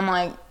people who I'm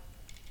like,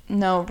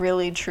 no,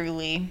 really,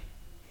 truly,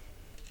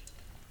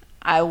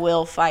 I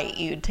will fight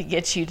you to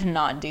get you to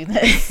not do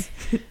this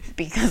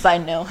because I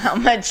know how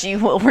much you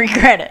will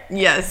regret it.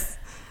 Yes.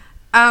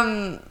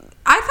 I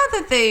thought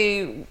that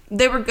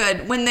they were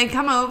good. When they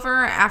come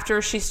over after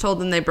she's told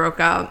them they broke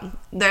up,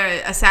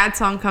 a sad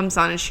song comes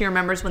on and she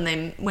remembers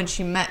when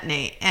she met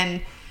Nate. And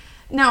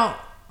no,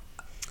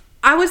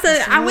 I went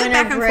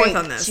back and forth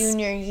on this.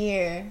 Junior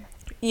year.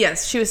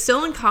 Yes, she was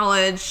still in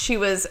college. She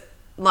was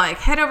like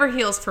head over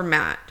heels for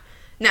Matt.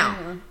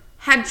 Now,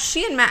 had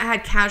she and Matt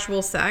had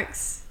casual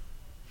sex?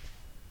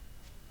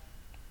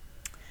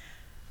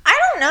 I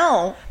don't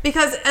know.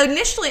 Because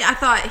initially I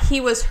thought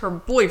he was her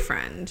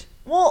boyfriend.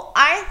 Well,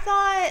 I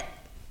thought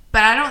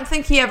But I don't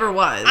think he ever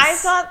was. I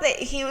thought that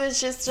he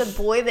was just a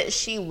boy that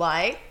she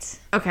liked.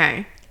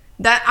 Okay.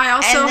 That I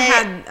also And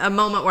that- had a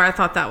moment where I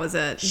thought that was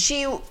it.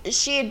 She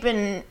had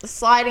been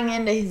sliding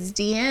into his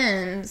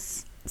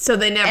DMs. So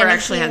they never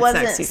actually had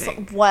sex, you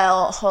think?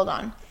 Well, hold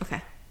on.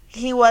 Okay.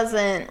 He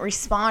wasn't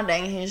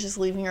responding. He was just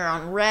leaving her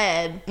on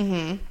red.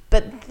 Mm-hmm.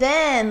 But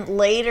then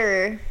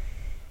later,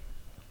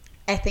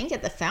 I think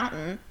at the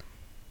fountain,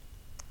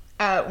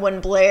 when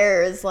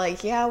Blair is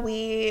like, yeah,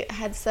 we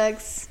had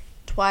sex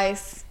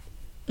twice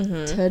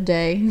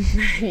today.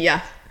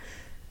 Yeah.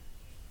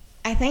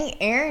 I think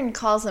Aaron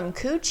calls them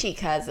coochie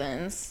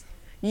cousins.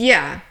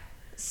 Yeah.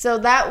 So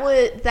that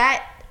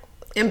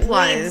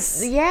Implies.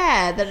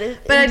 that it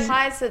But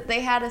implies that they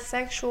had a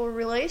sexual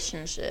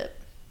relationship.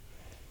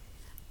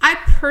 I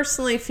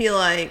personally feel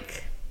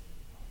like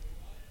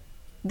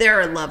there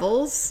are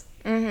levels.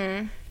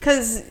 Mm-hmm.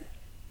 Because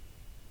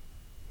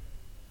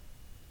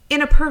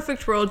in a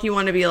perfect world, you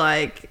want to be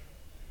like,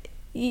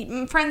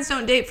 friends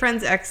don't date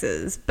friends'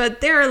 exes.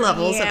 But there are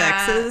levels of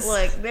exes.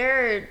 Look,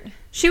 they're...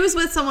 She was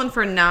with someone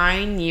for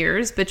 9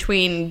 years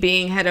between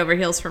being head over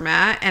heels for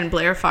Matt and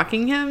Blair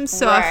fucking him.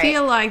 So I Right.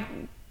 feel like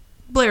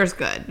Blair's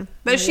good.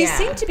 But she Yeah.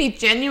 seemed to be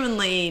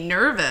genuinely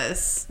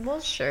nervous. Well,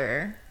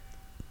 sure.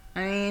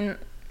 I mean...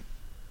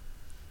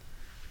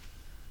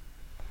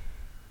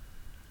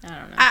 I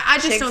don't know. I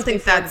just Chicks don't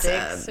think before that's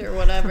dicks a- or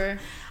whatever.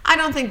 I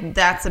don't think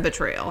that's a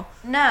betrayal.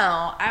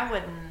 No, I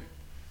wouldn't.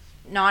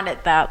 Not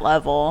at that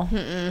level.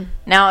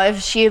 Now,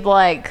 if she'd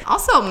like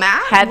Also,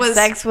 Matt had was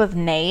sex with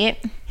Nate,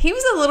 he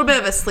was a little bit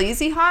of a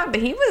sleazy hot, but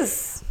he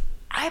was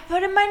I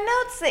put in my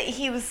notes that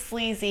he was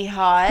sleazy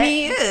hot.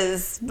 He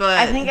is, but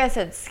I think I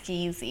said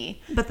skeezy.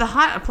 But the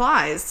hot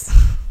applies.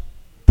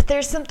 But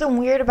there's something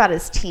weird about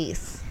his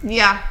teeth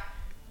Yeah.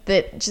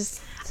 that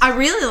just I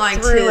really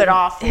liked threw it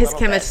off a his little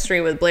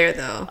chemistry with Blair,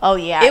 though. Oh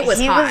yeah, It was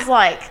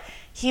hot.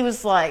 He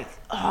was like,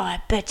 oh,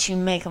 I bet you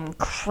make him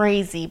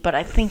crazy, but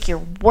I think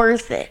you're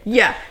worth it.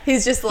 Yeah,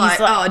 he's just like,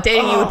 like, oh,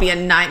 dating you would be a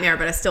nightmare,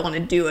 but I still want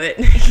to do it.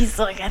 He's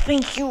like, I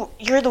think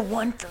you're the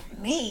one for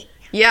me.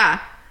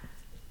 Yeah.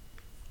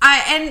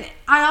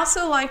 I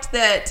also liked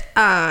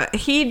that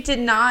he did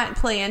not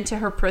play into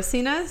her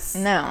prissiness.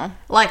 No.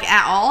 Like,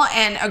 at all.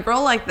 And a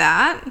girl like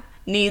that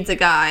needs a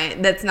guy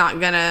that's not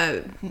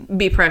gonna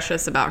be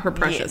precious about her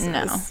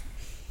preciousness. no.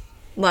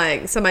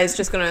 Like, somebody's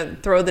just gonna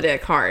throw the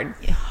dick hard.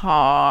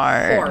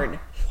 Hard.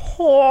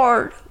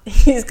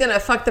 He's gonna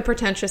fuck the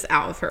pretentious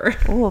out of her.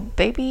 Oh,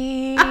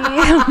 baby.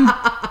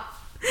 Yeah,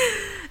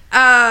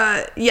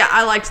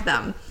 I liked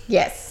them.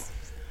 Yes.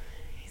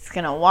 He's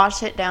gonna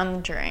wash it down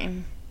the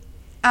drain.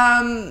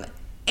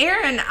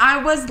 Erin,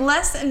 I was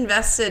less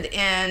invested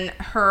in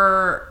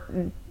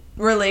her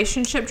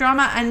relationship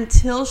drama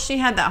until she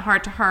had that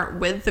heart-to-heart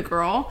with the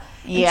girl.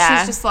 And Yeah.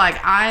 she's just like,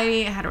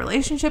 I had a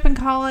relationship in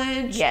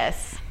college.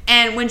 Yes.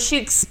 And when she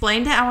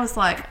explained it, I was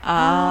like,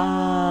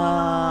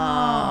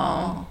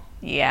 Oh.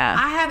 Yeah.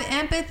 I have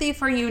empathy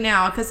for you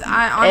now, because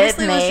I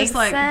honestly was just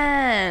like,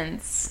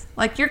 sense.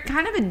 like, you're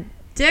kind of a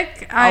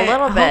dick. A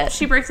little hope bit.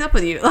 she breaks up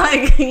with you.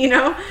 Like, you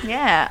know?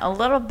 Yeah, a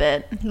little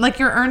bit. Like,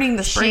 you're earning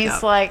this She's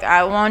breakup. like,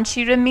 I want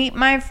you to meet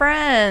my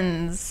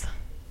friends.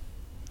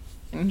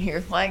 And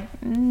you're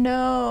like,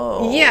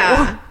 no.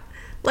 Yeah.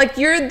 Like,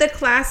 you're the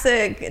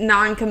classic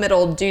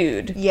non-committal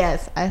dude.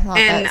 Yes, I thought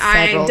And that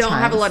I several don't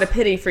have a times. lot of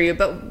pity for you,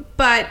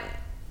 but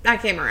I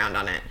came around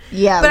on it.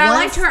 Yeah, But I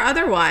once- liked her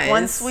otherwise.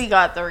 Once we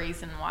got the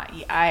reason why,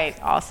 I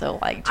also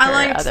liked her I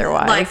liked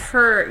otherwise. like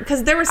her,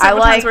 because there were I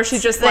several times where liked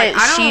she's just that like,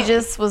 I don't. she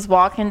just was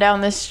walking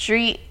down the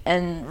street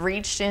and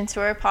reached into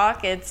her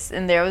pockets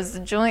and there was a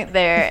joint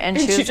there and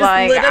And she she was just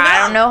like, lit it I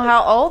up. don't know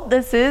how old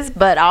this is,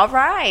 but all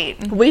right.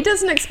 Weed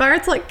doesn't expire.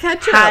 It's like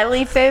ketchup.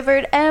 Highly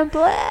favored and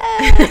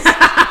blessed.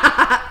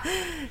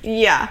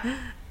 Yeah.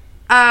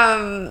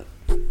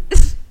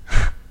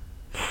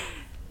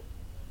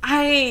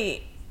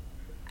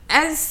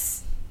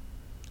 As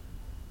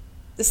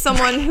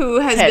someone who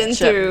has been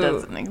Ketchup through,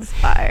 doesn't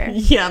expire.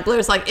 yeah,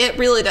 Blair's like, it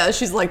really does.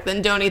 She's like,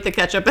 then don't eat the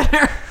ketchup in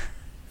her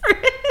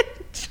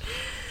fridge.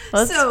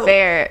 That's So-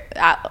 fair.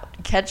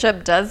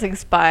 Ketchup does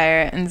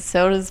expire, and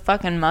so does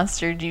fucking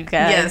mustard, you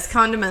guys. Yes,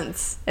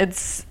 condiments. It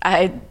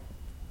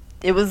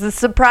was a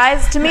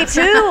surprise to me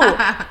too.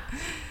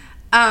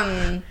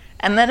 Um,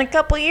 And then a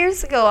couple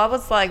years ago, I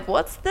was like,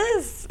 "What's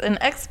this? An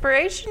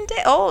expiration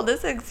date? Oh,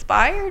 this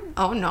expired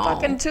oh no.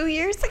 fucking 2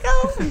 years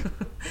ago."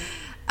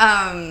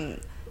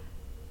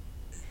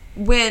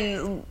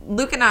 When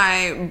Luke and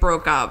I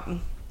broke up,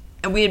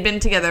 and we had been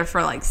together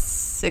for like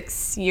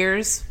 6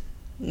 years.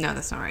 No,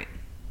 that's not right.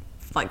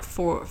 Like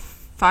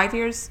 5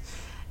 years.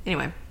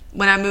 Anyway,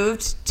 when I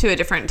moved to a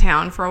different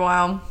town for a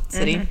while,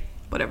 city,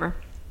 whatever.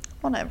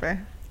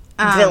 Whatever.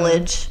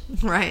 Village.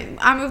 Right.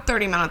 I moved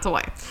 30 minutes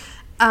away.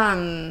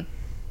 When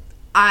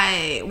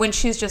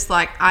she's just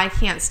like, I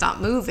can't stop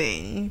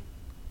moving,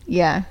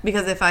 Yeah.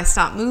 because if I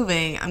stop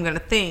moving, I'm going to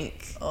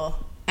think Oh.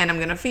 and I'm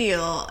going to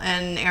feel.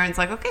 And Erin's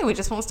like, okay, we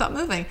just won't stop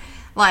moving.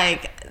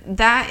 Like,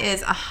 that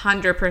is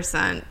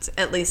 100%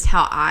 at least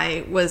how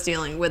I was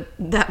dealing with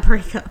that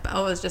breakup.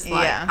 I was just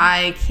like, Yeah.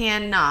 I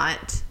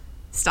cannot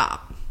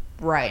stop.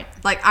 Right.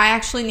 Like, I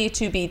actually need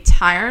to be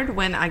tired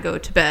when I go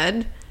to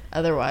bed.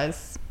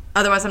 Otherwise,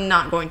 Otherwise, I'm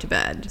not going to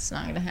bed. it's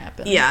not going to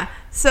happen. Yeah.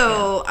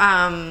 So,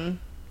 I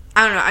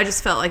don't know. I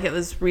just felt like it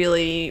was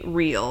really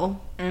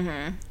real.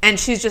 Mm-hmm. And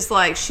she's just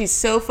like, she's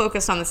so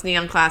focused on this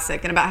Neon Classic.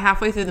 And about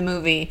halfway through the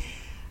movie,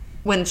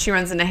 when she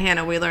runs into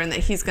Hannah, we learn that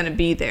he's going to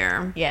be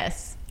there.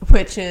 Yes.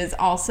 Which is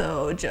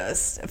also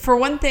just, for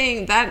one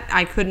thing, that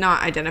I could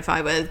not identify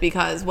with,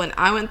 because when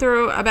I went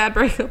through a bad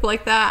breakup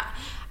like that,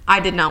 I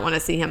did not want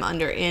to see him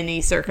under any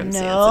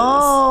circumstances.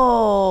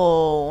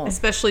 No.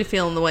 Especially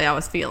feeling the way I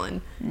was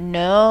feeling.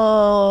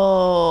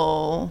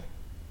 No.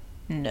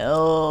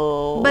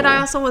 But I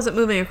also wasn't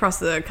moving across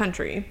the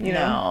country, you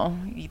know?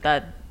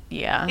 No.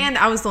 Yeah. And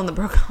I was the one that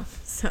broke up.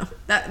 So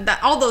that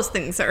all those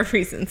things are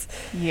reasons.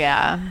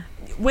 Yeah.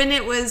 When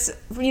it was,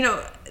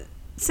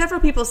 several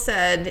people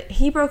said,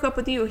 he broke up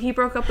with you, he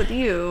broke up with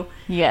you.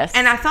 Yes.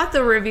 And I thought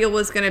the reveal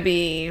was going to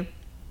be,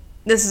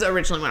 this is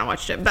originally when I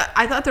watched it, but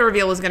I thought the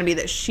reveal was going to be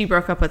that she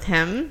broke up with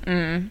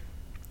him.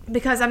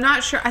 Because I'm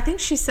not sure, I think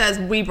she says,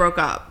 we broke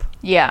up.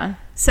 Yeah.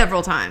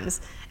 Several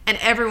times. And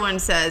everyone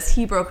says,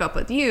 he broke up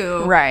with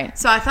you. Right.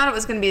 So I thought it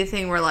was going to be the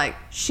thing where, like,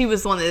 she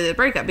was the one that did the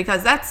breakup.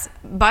 Because that's,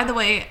 by the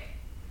way,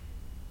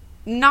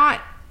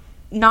 not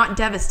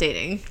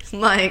devastating.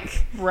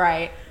 Like,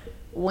 Right.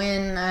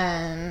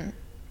 When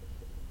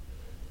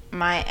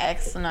my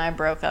ex and I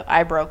broke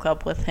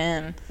up with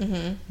him.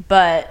 Mm-hmm.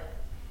 But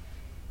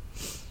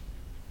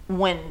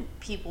when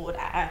people would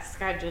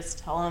ask, I just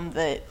tell them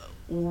that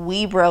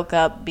we broke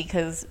up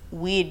because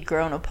we'd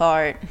grown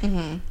apart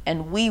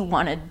and we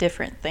wanted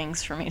different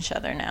things from each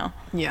other now.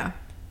 Yeah.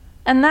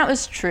 And that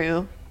was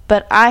true,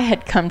 but I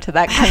had come to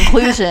that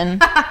conclusion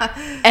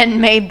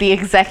and made the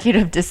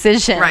executive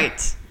decision.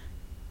 Right.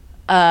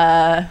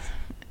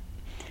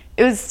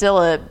 It was still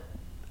a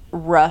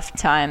rough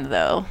time,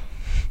 though,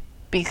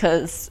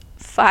 because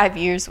 5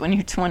 years when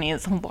you're 20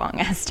 is a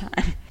long-ass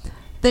time.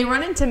 They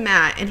run into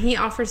Matt, and he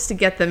offers to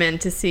get them in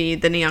to see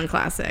the Neon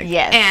Classic.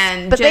 Yes.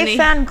 And but Jenny, they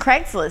found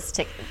Craigslist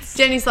tickets.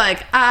 Jenny's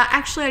like,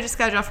 actually, I just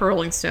got a job for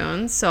Rolling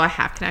Stones, so I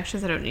have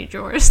connections. I don't need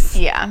yours.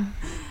 Yeah.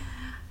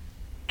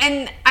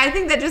 And I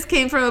think that just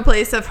came from a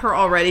place of her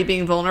already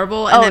being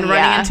vulnerable and then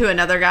running into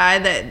another guy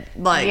that,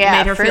 like,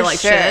 made her feel like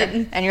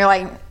shit. And you're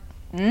like,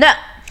 no.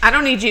 I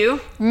don't need you.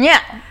 No.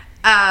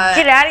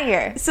 Get out of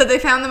here. So they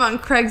found them on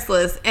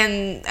Craigslist,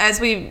 and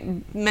as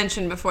we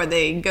mentioned before,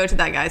 they go to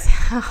that guy's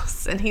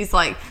house, and he's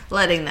like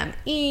letting them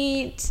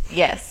eat.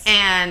 Yes.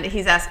 And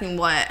he's asking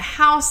what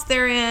house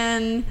they're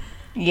in.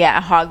 Yeah,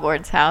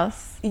 Hogwarts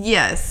house.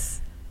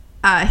 Yes.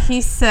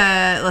 He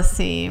said, let's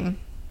see.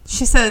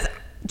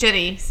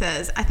 Jenny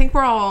says, I think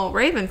we're all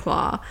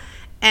Ravenclaw.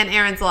 And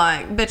Aaron's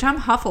like, bitch, I'm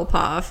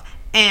Hufflepuff.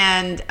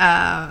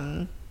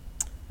 And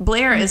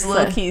Blair is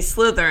low-key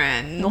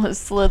Slytherin.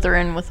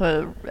 Slytherin with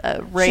a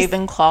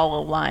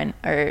Ravenclaw line.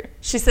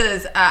 She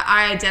says,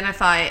 I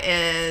identify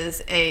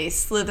as a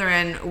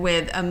Slytherin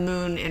with a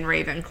moon in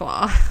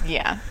Ravenclaw.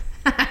 Yeah.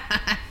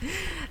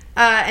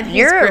 And he's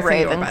You're a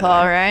Gryffindor,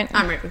 Ravenclaw, right?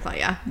 I'm Ravenclaw,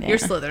 yeah. You're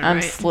Slytherin, I'm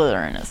right?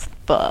 Slytherin as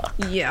fuck.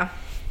 Yeah.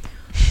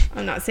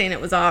 I'm not saying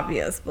it was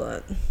obvious,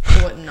 but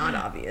it wasn't not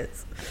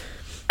obvious.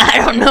 I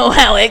don't know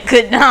how it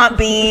could not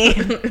be.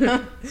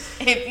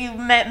 If you've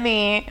met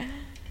me,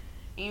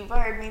 you've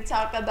heard me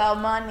talk about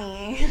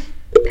money.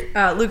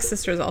 Luke's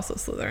sister is also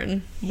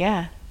Slytherin.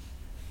 Yeah.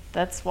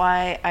 That's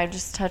why I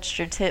just touched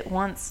your tit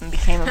once and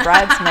became a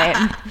bridesmaid.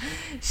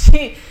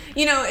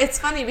 It's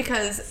funny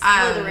because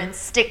Slytherins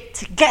stick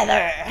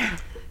together.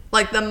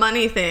 Like the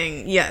money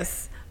thing,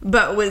 yes.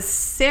 But with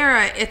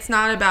Sarah, it's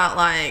not about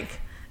like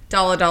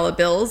dollar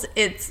bills.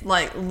 It's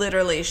like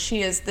literally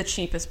she is the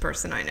cheapest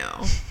person I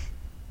know.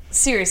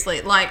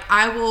 Seriously, like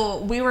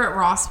we were at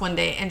Ross one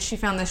day and she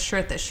found this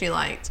shirt that she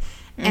liked.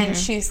 And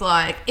she's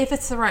like, if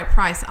it's the right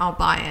price, I'll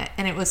buy it.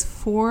 And it was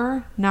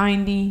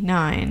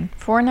 $4.99.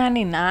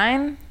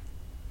 $4.99?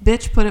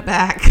 Bitch, put it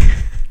back.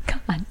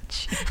 God,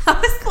 geez. I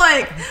was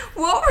like,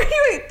 what were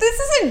you? This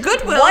isn't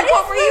Goodwill.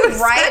 What were is you the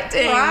right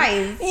expecting?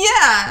 price?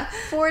 Yeah.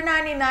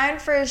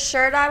 $4.99 for a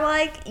shirt I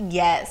like?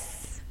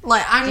 Yes.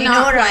 Like, I'm Do you not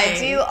know what playing. I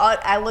do?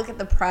 I look at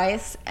the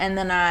price and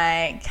then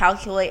I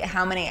calculate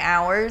how many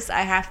hours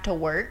I have to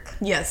work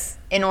Yes.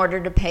 in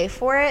order to pay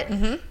for it.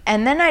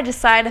 And then I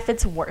decide if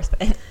it's worth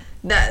it.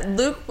 That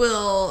Luke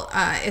will,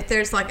 if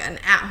there's like an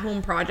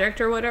at-home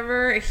project or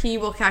whatever, he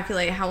will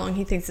calculate how long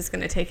he thinks it's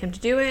going to take him to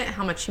do it,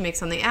 how much he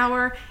makes on the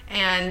hour,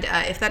 and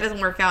if that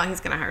doesn't work out, he's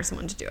going to hire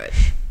someone to do it.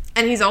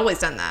 And he's always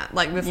done that,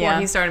 like before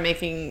he started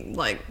making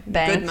like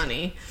good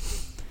money.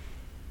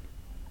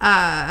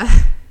 But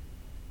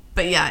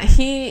yeah,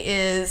 he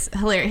is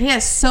hilarious. He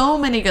has so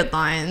many good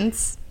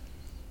lines,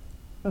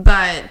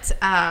 but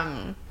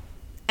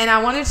and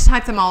I wanted to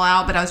type them all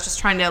out, but I was just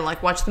trying to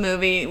like watch the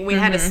movie. We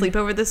had a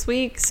sleepover this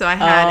week, so I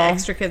had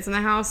extra kids in the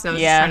house, and I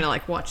was just trying to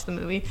like watch the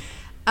movie.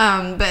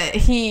 But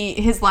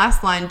his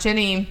last line,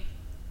 Jenny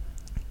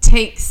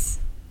takes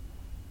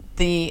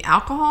the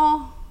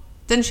alcohol.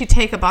 Didn't she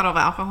take a bottle of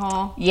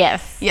alcohol?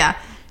 Yes. Yeah.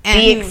 And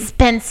the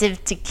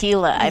expensive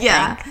tequila, I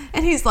think.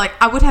 And he's like,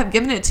 I would have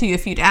given it to you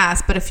if you'd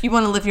asked, but if you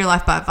want to live your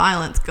life by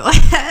violence, go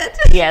ahead.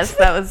 Yes,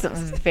 that was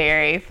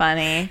very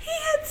funny. He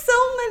had so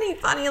many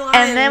funny lines.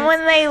 And then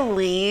when they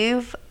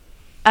leave,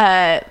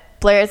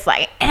 Blair's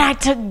like, and I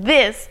took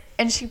this.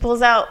 And she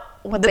pulls out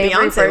what they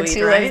refer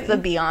to as the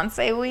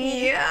Beyonce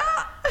weed. Yeah.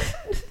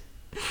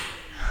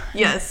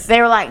 Yes.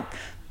 They were like,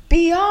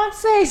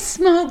 Beyonce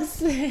smokes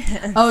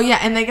this. Oh, yeah.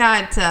 And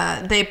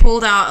they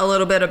pulled out a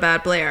little bit of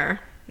Bad Blair.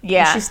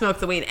 Yeah. She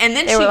smoked the weed. And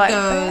then they she were like,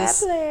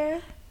 goes, Bad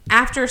Blair.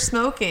 After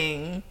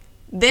smoking,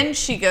 then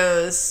she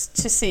goes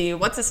to see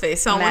what's his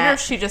face. So I wonder if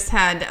she just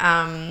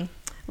had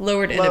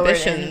lowered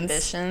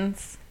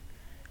inhibitions.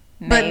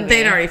 But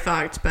they'd already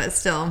fucked, but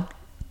still.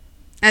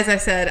 As I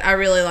said, I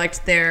really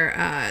liked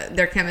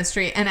their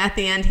chemistry. And at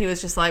the end, he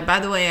was just like, by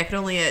the way, I could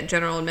only at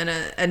general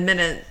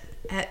admission.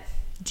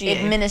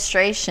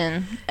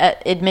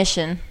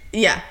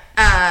 Yeah.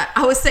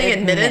 I was saying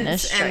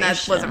admittance, and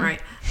that wasn't right.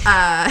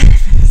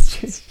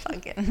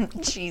 Fucking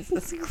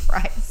Jesus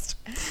Christ.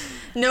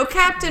 No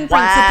captain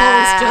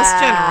principles, just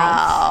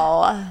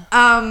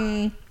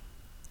general.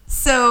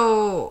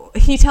 So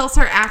he tells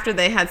her after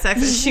they had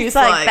sex, and she's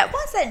like, that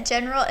wasn't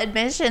general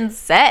admission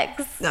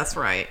sex. That's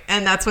right.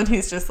 And that's when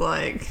he's just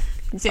like,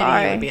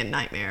 Jenny, you would be a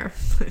nightmare.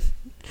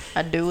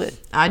 I do it.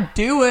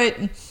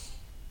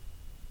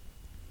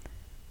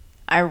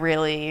 I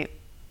really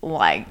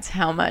liked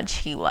how much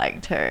he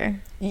liked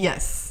her.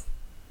 Yes.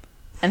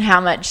 And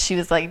how much she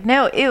was like,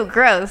 no, ew,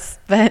 gross.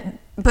 But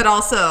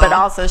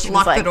also she was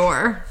lock like, the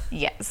door.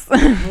 Yes.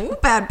 Ooh,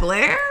 Bad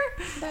Blair.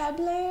 Bad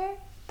Blair.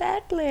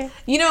 Bad Blair.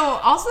 You know,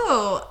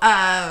 also,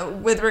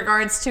 with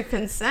regards to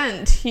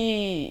consent,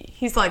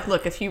 he's like,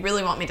 look, if you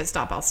really want me to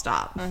stop, I'll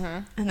stop.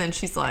 And then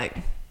she's like,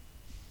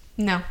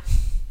 no,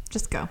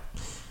 just go.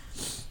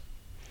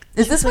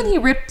 Is this when he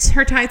ripped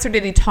her tights, or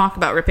did he talk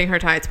about ripping her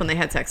tights when they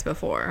had sex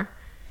before?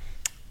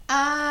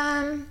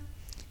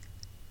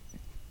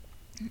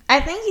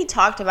 I think he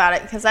talked about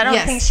it because I don't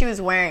think she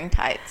was wearing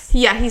tights.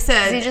 Yeah, he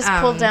said... He just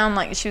pulled down,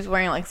 like, she was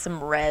wearing, like,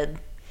 some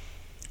red...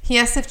 He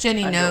asked if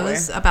Jenny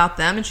knows about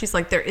them, and she's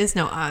like, there is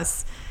no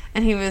us.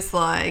 And he was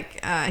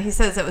like, he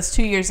says it was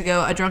 2 years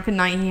ago, a drunken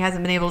night he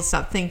hasn't been able to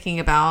stop thinking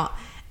about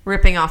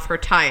ripping off her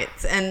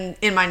tights. And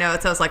in my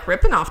notes, I was like,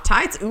 ripping off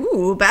tights?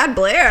 Ooh, Bad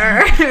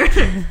Blair.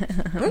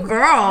 Ooh,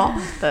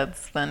 girl.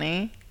 That's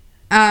funny.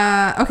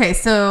 Okay,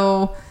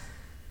 so...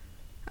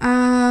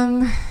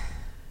 I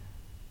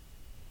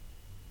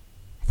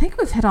think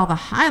we've hit all the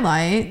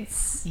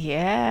highlights.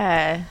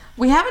 Yeah.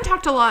 We haven't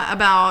talked a lot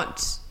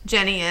about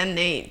Jenny and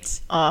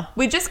Nate.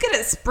 We just get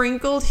it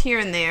sprinkled here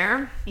and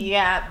there.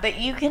 Yeah, but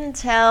you can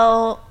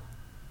tell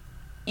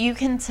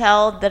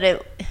that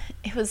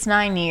it was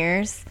 9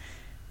 years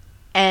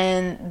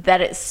and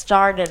that it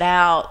started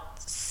out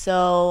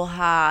so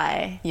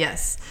high.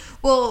 Yes.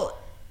 Well,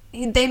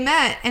 they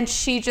met and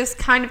she just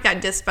kind of got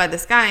dissed by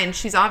this guy, and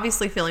she's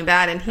obviously feeling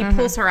bad, and he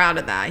pulls her out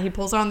of that. He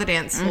pulls her on the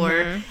dance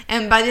floor,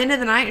 and by the end of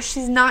the night,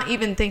 she's not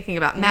even thinking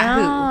about Matt.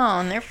 No,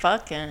 and they're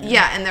fucking.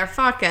 Yeah, and they're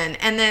fucking.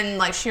 And then,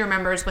 like, she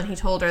remembers when he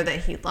told her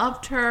that he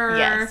loved her.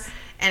 Yes.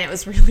 And it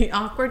was really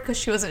awkward because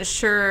she wasn't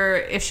sure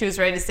if she was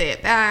ready to say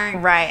it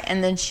back. Right,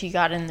 and then she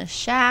got in the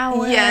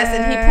shower. Yes,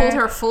 and he pulled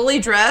her fully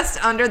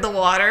dressed under the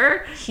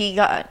water. He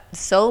got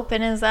soap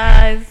in his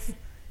eyes.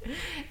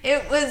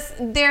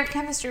 Their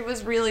chemistry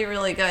was really,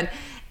 really good.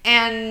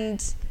 And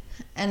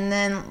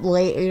then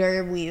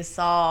later we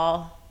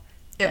saw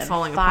it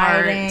falling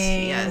apart.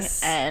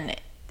 Yes. And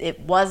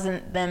it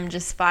wasn't them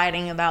just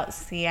fighting about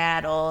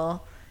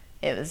Seattle.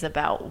 It was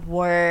about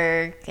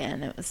work,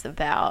 and it was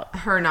about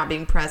her not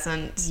being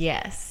present.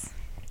 Yes.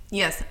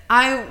 Yes.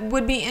 I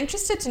would be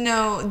interested to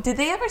know, did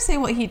they ever say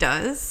what he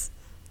does?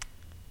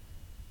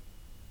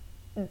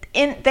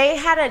 They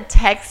had a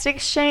text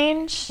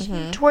exchange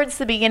towards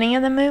the beginning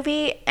of the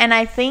movie, and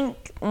I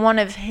think one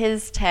of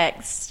his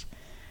texts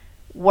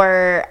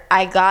were,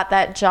 I got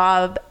that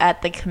job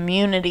at the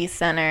community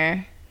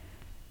center,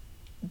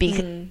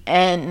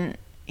 and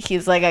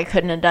he's like, I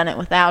couldn't have done it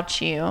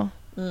without you.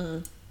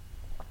 In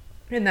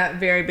that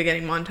very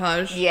beginning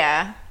montage.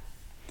 Yeah.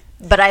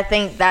 But I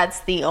think that's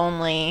the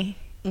only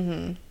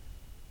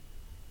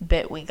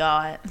bit we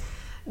got.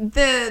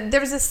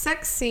 There was a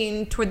sex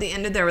scene toward the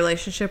end of their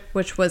relationship,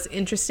 which was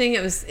interesting.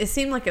 It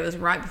seemed like it was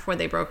right before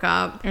they broke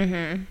up,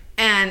 and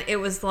it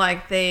was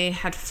like they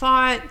had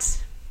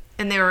fought,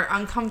 and they were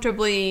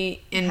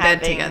uncomfortably in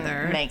bed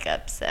together,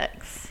 makeup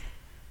sex.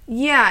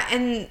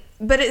 Yeah,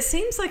 but it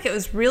seems like it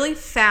was really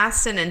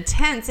fast and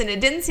intense, and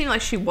it didn't seem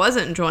like she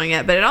wasn't enjoying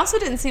it, but it also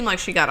didn't seem like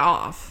she got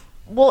off.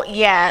 Well,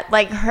 yeah,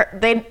 like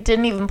they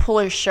didn't even pull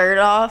her shirt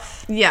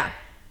off. Yeah,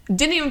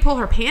 didn't even pull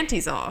her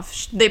panties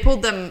off. They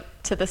pulled them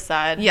to the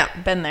side. Yeah.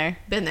 Been there.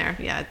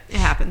 Yeah, it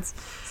happens.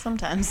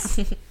 Sometimes.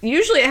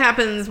 Usually it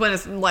happens when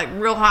it's like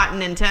real hot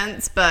and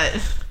intense, but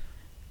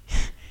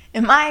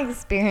in my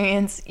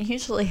experience, it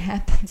usually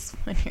happens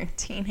when you're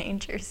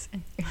teenagers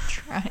and you're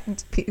trying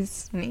to be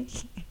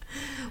sneaky.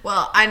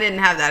 Well, I didn't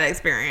have that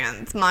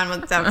experience. Mine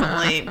was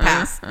definitely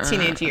past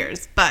teenage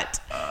years, but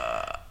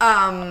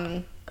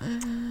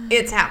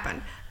it's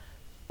happened.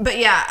 But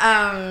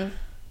yeah,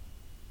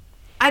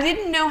 I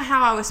didn't know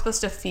how I was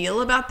supposed to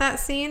feel about that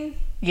scene.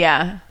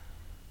 Yeah.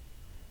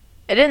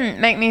 It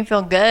didn't make me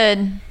feel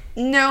good.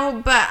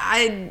 No, but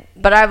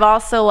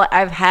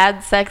I've had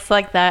sex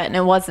like that, and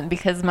it wasn't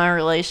because my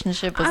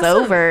relationship was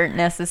over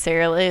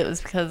necessarily. It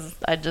was because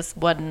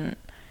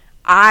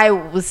I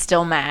was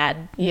still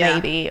mad,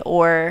 maybe,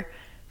 or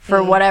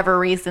for whatever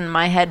reason,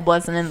 my head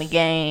wasn't in the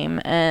game,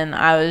 and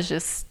I was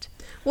just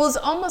Well, it's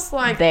almost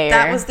like there.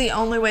 That was the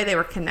only way they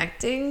were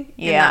connecting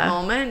in that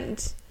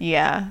moment.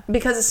 Yeah.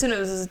 Because as soon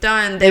as it was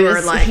done, they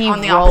were like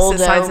on the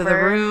opposite sides of the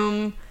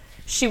room.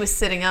 She was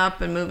sitting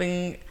up and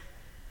moving.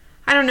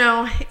 I don't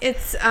know. It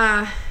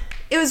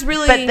was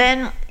really... But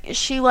then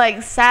she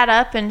like sat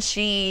up and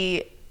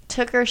she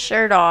took her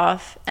shirt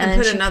off and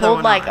then she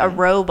pulled like a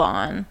robe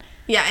on.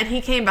 Yeah, and he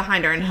came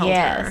behind her and held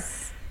her.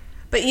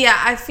 But yeah,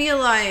 I feel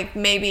like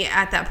maybe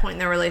at that point in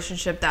their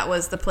relationship, that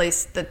was the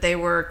place that they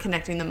were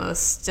connecting the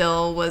most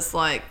still, was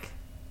like,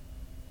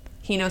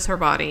 he knows her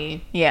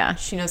body. Yeah.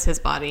 She knows his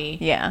body.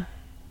 Yeah.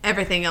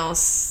 Everything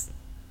else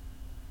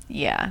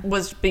yeah,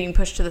 was being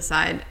pushed to the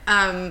side.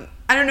 I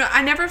don't know.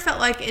 I never felt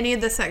like any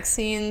of the sex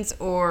scenes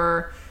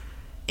or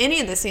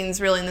any of the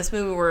scenes really in this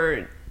movie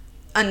were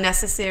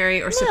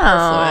unnecessary or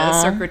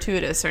superfluous or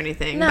gratuitous or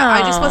anything. No. But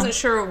I just wasn't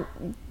sure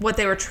what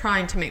they were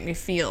trying to make me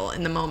feel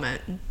in the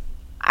moment.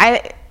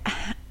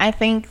 I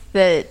think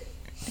that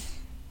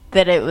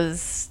it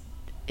was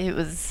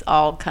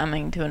all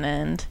coming to an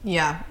end.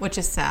 Yeah, which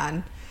is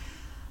sad.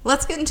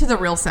 Let's get into the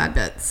real sad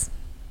bits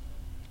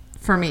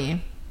for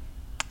me.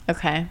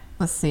 Okay.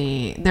 Let's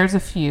see. There's a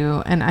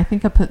few, and I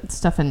think I put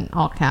stuff in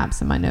all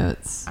caps in my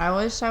notes. I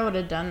wish I would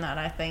have done that.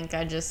 I think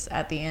I just,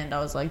 at the end, I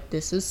was like,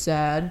 this is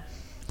sad.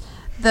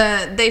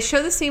 They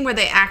show the scene where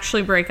they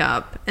actually break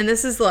up, and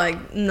this is like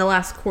in the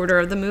last quarter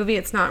of the movie.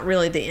 It's not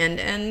really the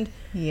end.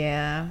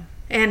 Yeah.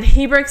 And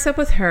he breaks up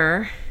with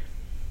her.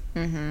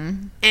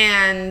 Mm-hmm.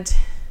 And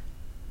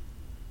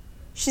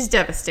she's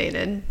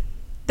devastated.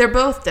 They're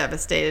both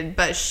devastated,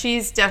 but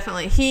she's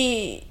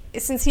definitely...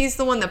 Since he's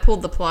the one that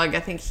pulled the plug, I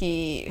think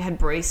he had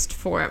braced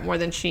for it more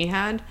than she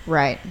had.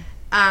 Right.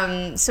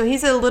 So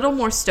he's a little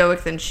more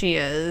stoic than she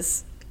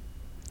is.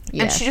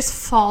 Yes. And she just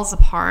falls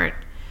apart.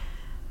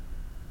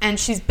 And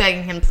she's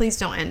begging him, please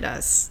don't end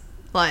us.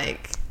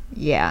 Like...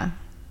 Yeah.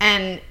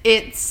 And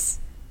it's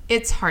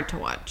hard to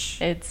watch.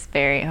 It's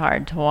very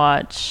hard to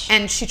watch.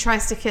 And she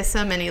tries to kiss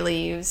him, and he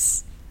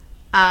leaves.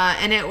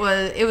 And it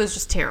was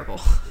just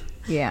terrible.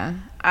 Yeah.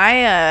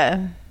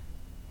 I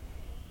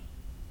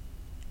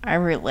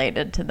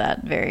related to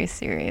that very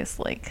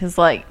seriously. Because,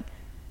 like,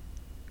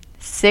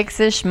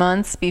 6-ish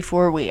months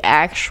before we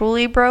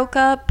actually broke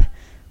up,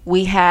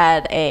 we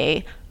had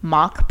a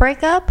mock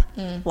breakup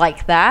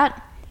like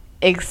that.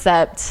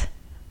 Except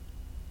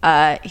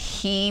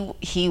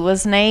he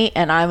was Nate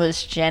and I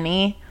was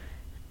Jenny.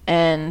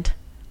 And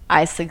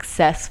I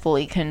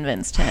successfully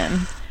convinced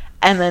him.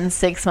 And then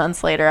 6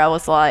 months later, I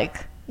was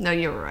like... No,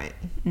 you were right.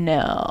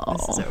 No.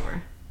 This is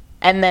over.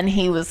 And then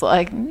he was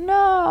like,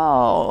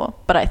 no.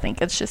 But I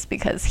think it's just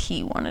because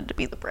he wanted to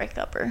be the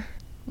breakupper.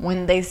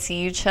 When they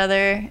see each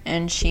other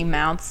and she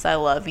mouths, I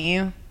love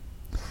you.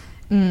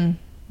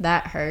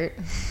 That hurt.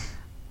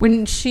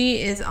 When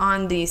she is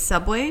on the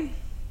subway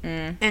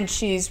and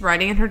she's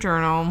writing in her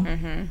journal.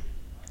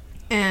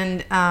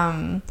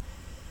 And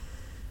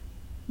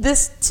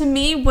this, to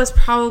me, was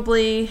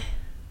probably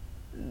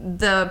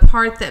the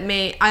part that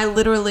I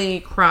literally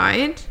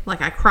cried.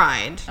 Like, I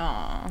cried.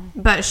 Aww.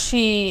 But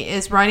she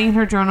is writing in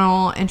her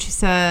journal, and she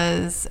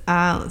says,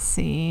 let's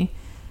see.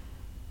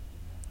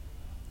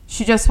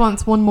 She just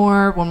wants one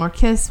more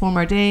kiss, one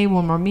more day,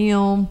 one more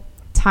meal,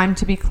 time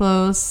to be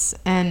close.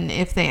 And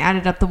if they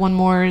added up the one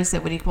mores,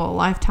 it would equal a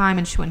lifetime,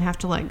 and she wouldn't have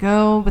to let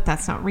go, but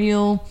that's not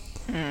real.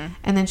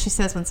 And then she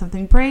says, when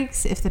something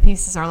breaks, if the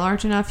pieces are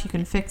large enough, you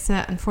can fix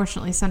it.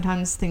 Unfortunately,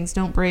 sometimes things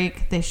don't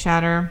break, they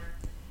shatter.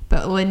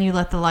 But when you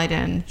let the light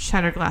in,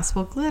 shattered glass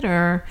will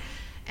glitter.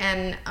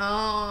 And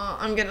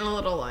I'm getting a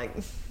little like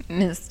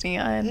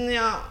misty-eyed.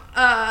 Yeah,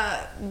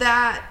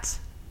 that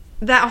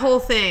whole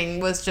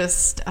thing was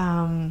just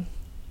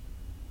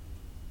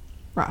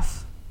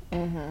rough.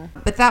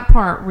 But that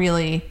part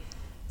really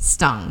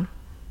stung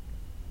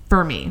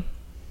for me.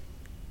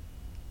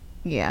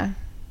 Yeah.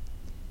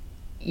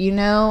 You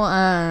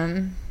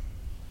know,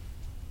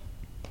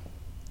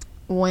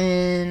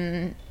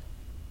 when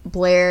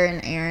Blair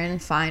and Aaron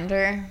find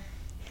her,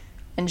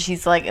 and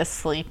she's like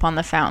asleep on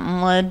the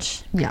fountain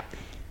ledge. Yeah.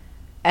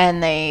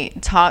 And they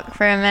talk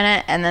for a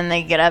minute, and then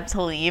they get up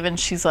to leave, and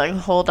she's like,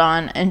 hold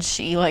on. And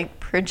she like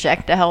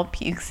projectile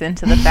pukes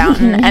into the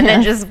fountain and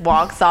then just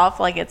walks off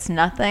like it's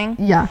nothing.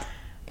 Yeah.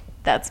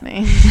 That's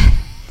me.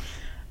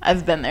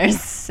 I've been there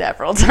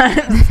several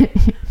times.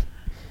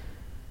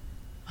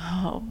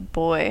 Oh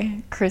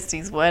boy.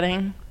 Christy's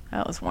wedding.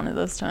 That was one of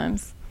those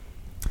times.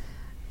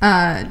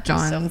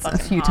 John's a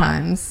few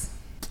times.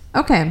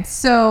 Okay,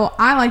 so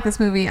I like this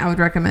movie. I would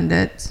recommend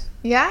it.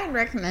 yeah, I'd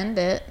recommend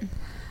it.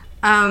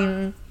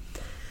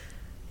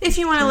 If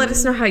you want to let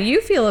us know how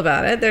you feel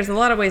about it, there's a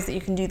lot of ways that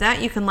you can do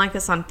that. You can like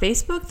us on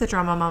Facebook, The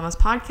Drama Mamas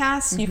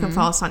Podcast. You can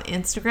follow us on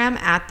Instagram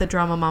at The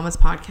Drama Mamas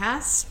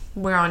Podcast.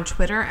 We're on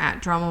Twitter at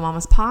Drama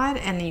Mamas Pod,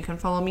 and you can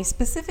follow me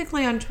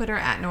specifically on Twitter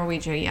at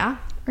Norwegia. Yeah.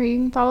 Or you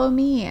can follow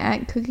me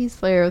at Cookie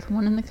Slayer with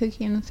 1 in the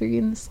cookie and a 3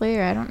 in the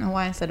Slayer. I don't know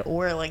why I said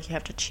Or like you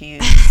have to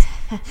choose.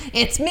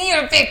 It's me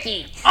or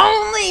Vicky.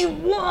 only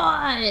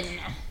one.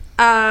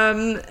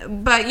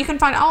 But you can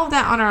find all of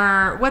that on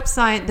our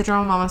website,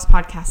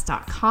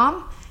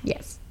 thedramamamaspodcast.com.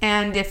 Yes.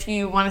 And if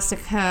you want us to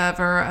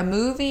cover a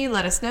movie,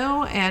 let us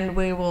know, and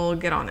we will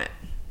get on it.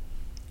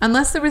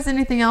 Unless there was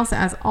anything else,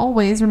 as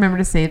always, remember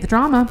to save the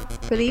drama.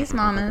 For these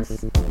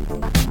mamas.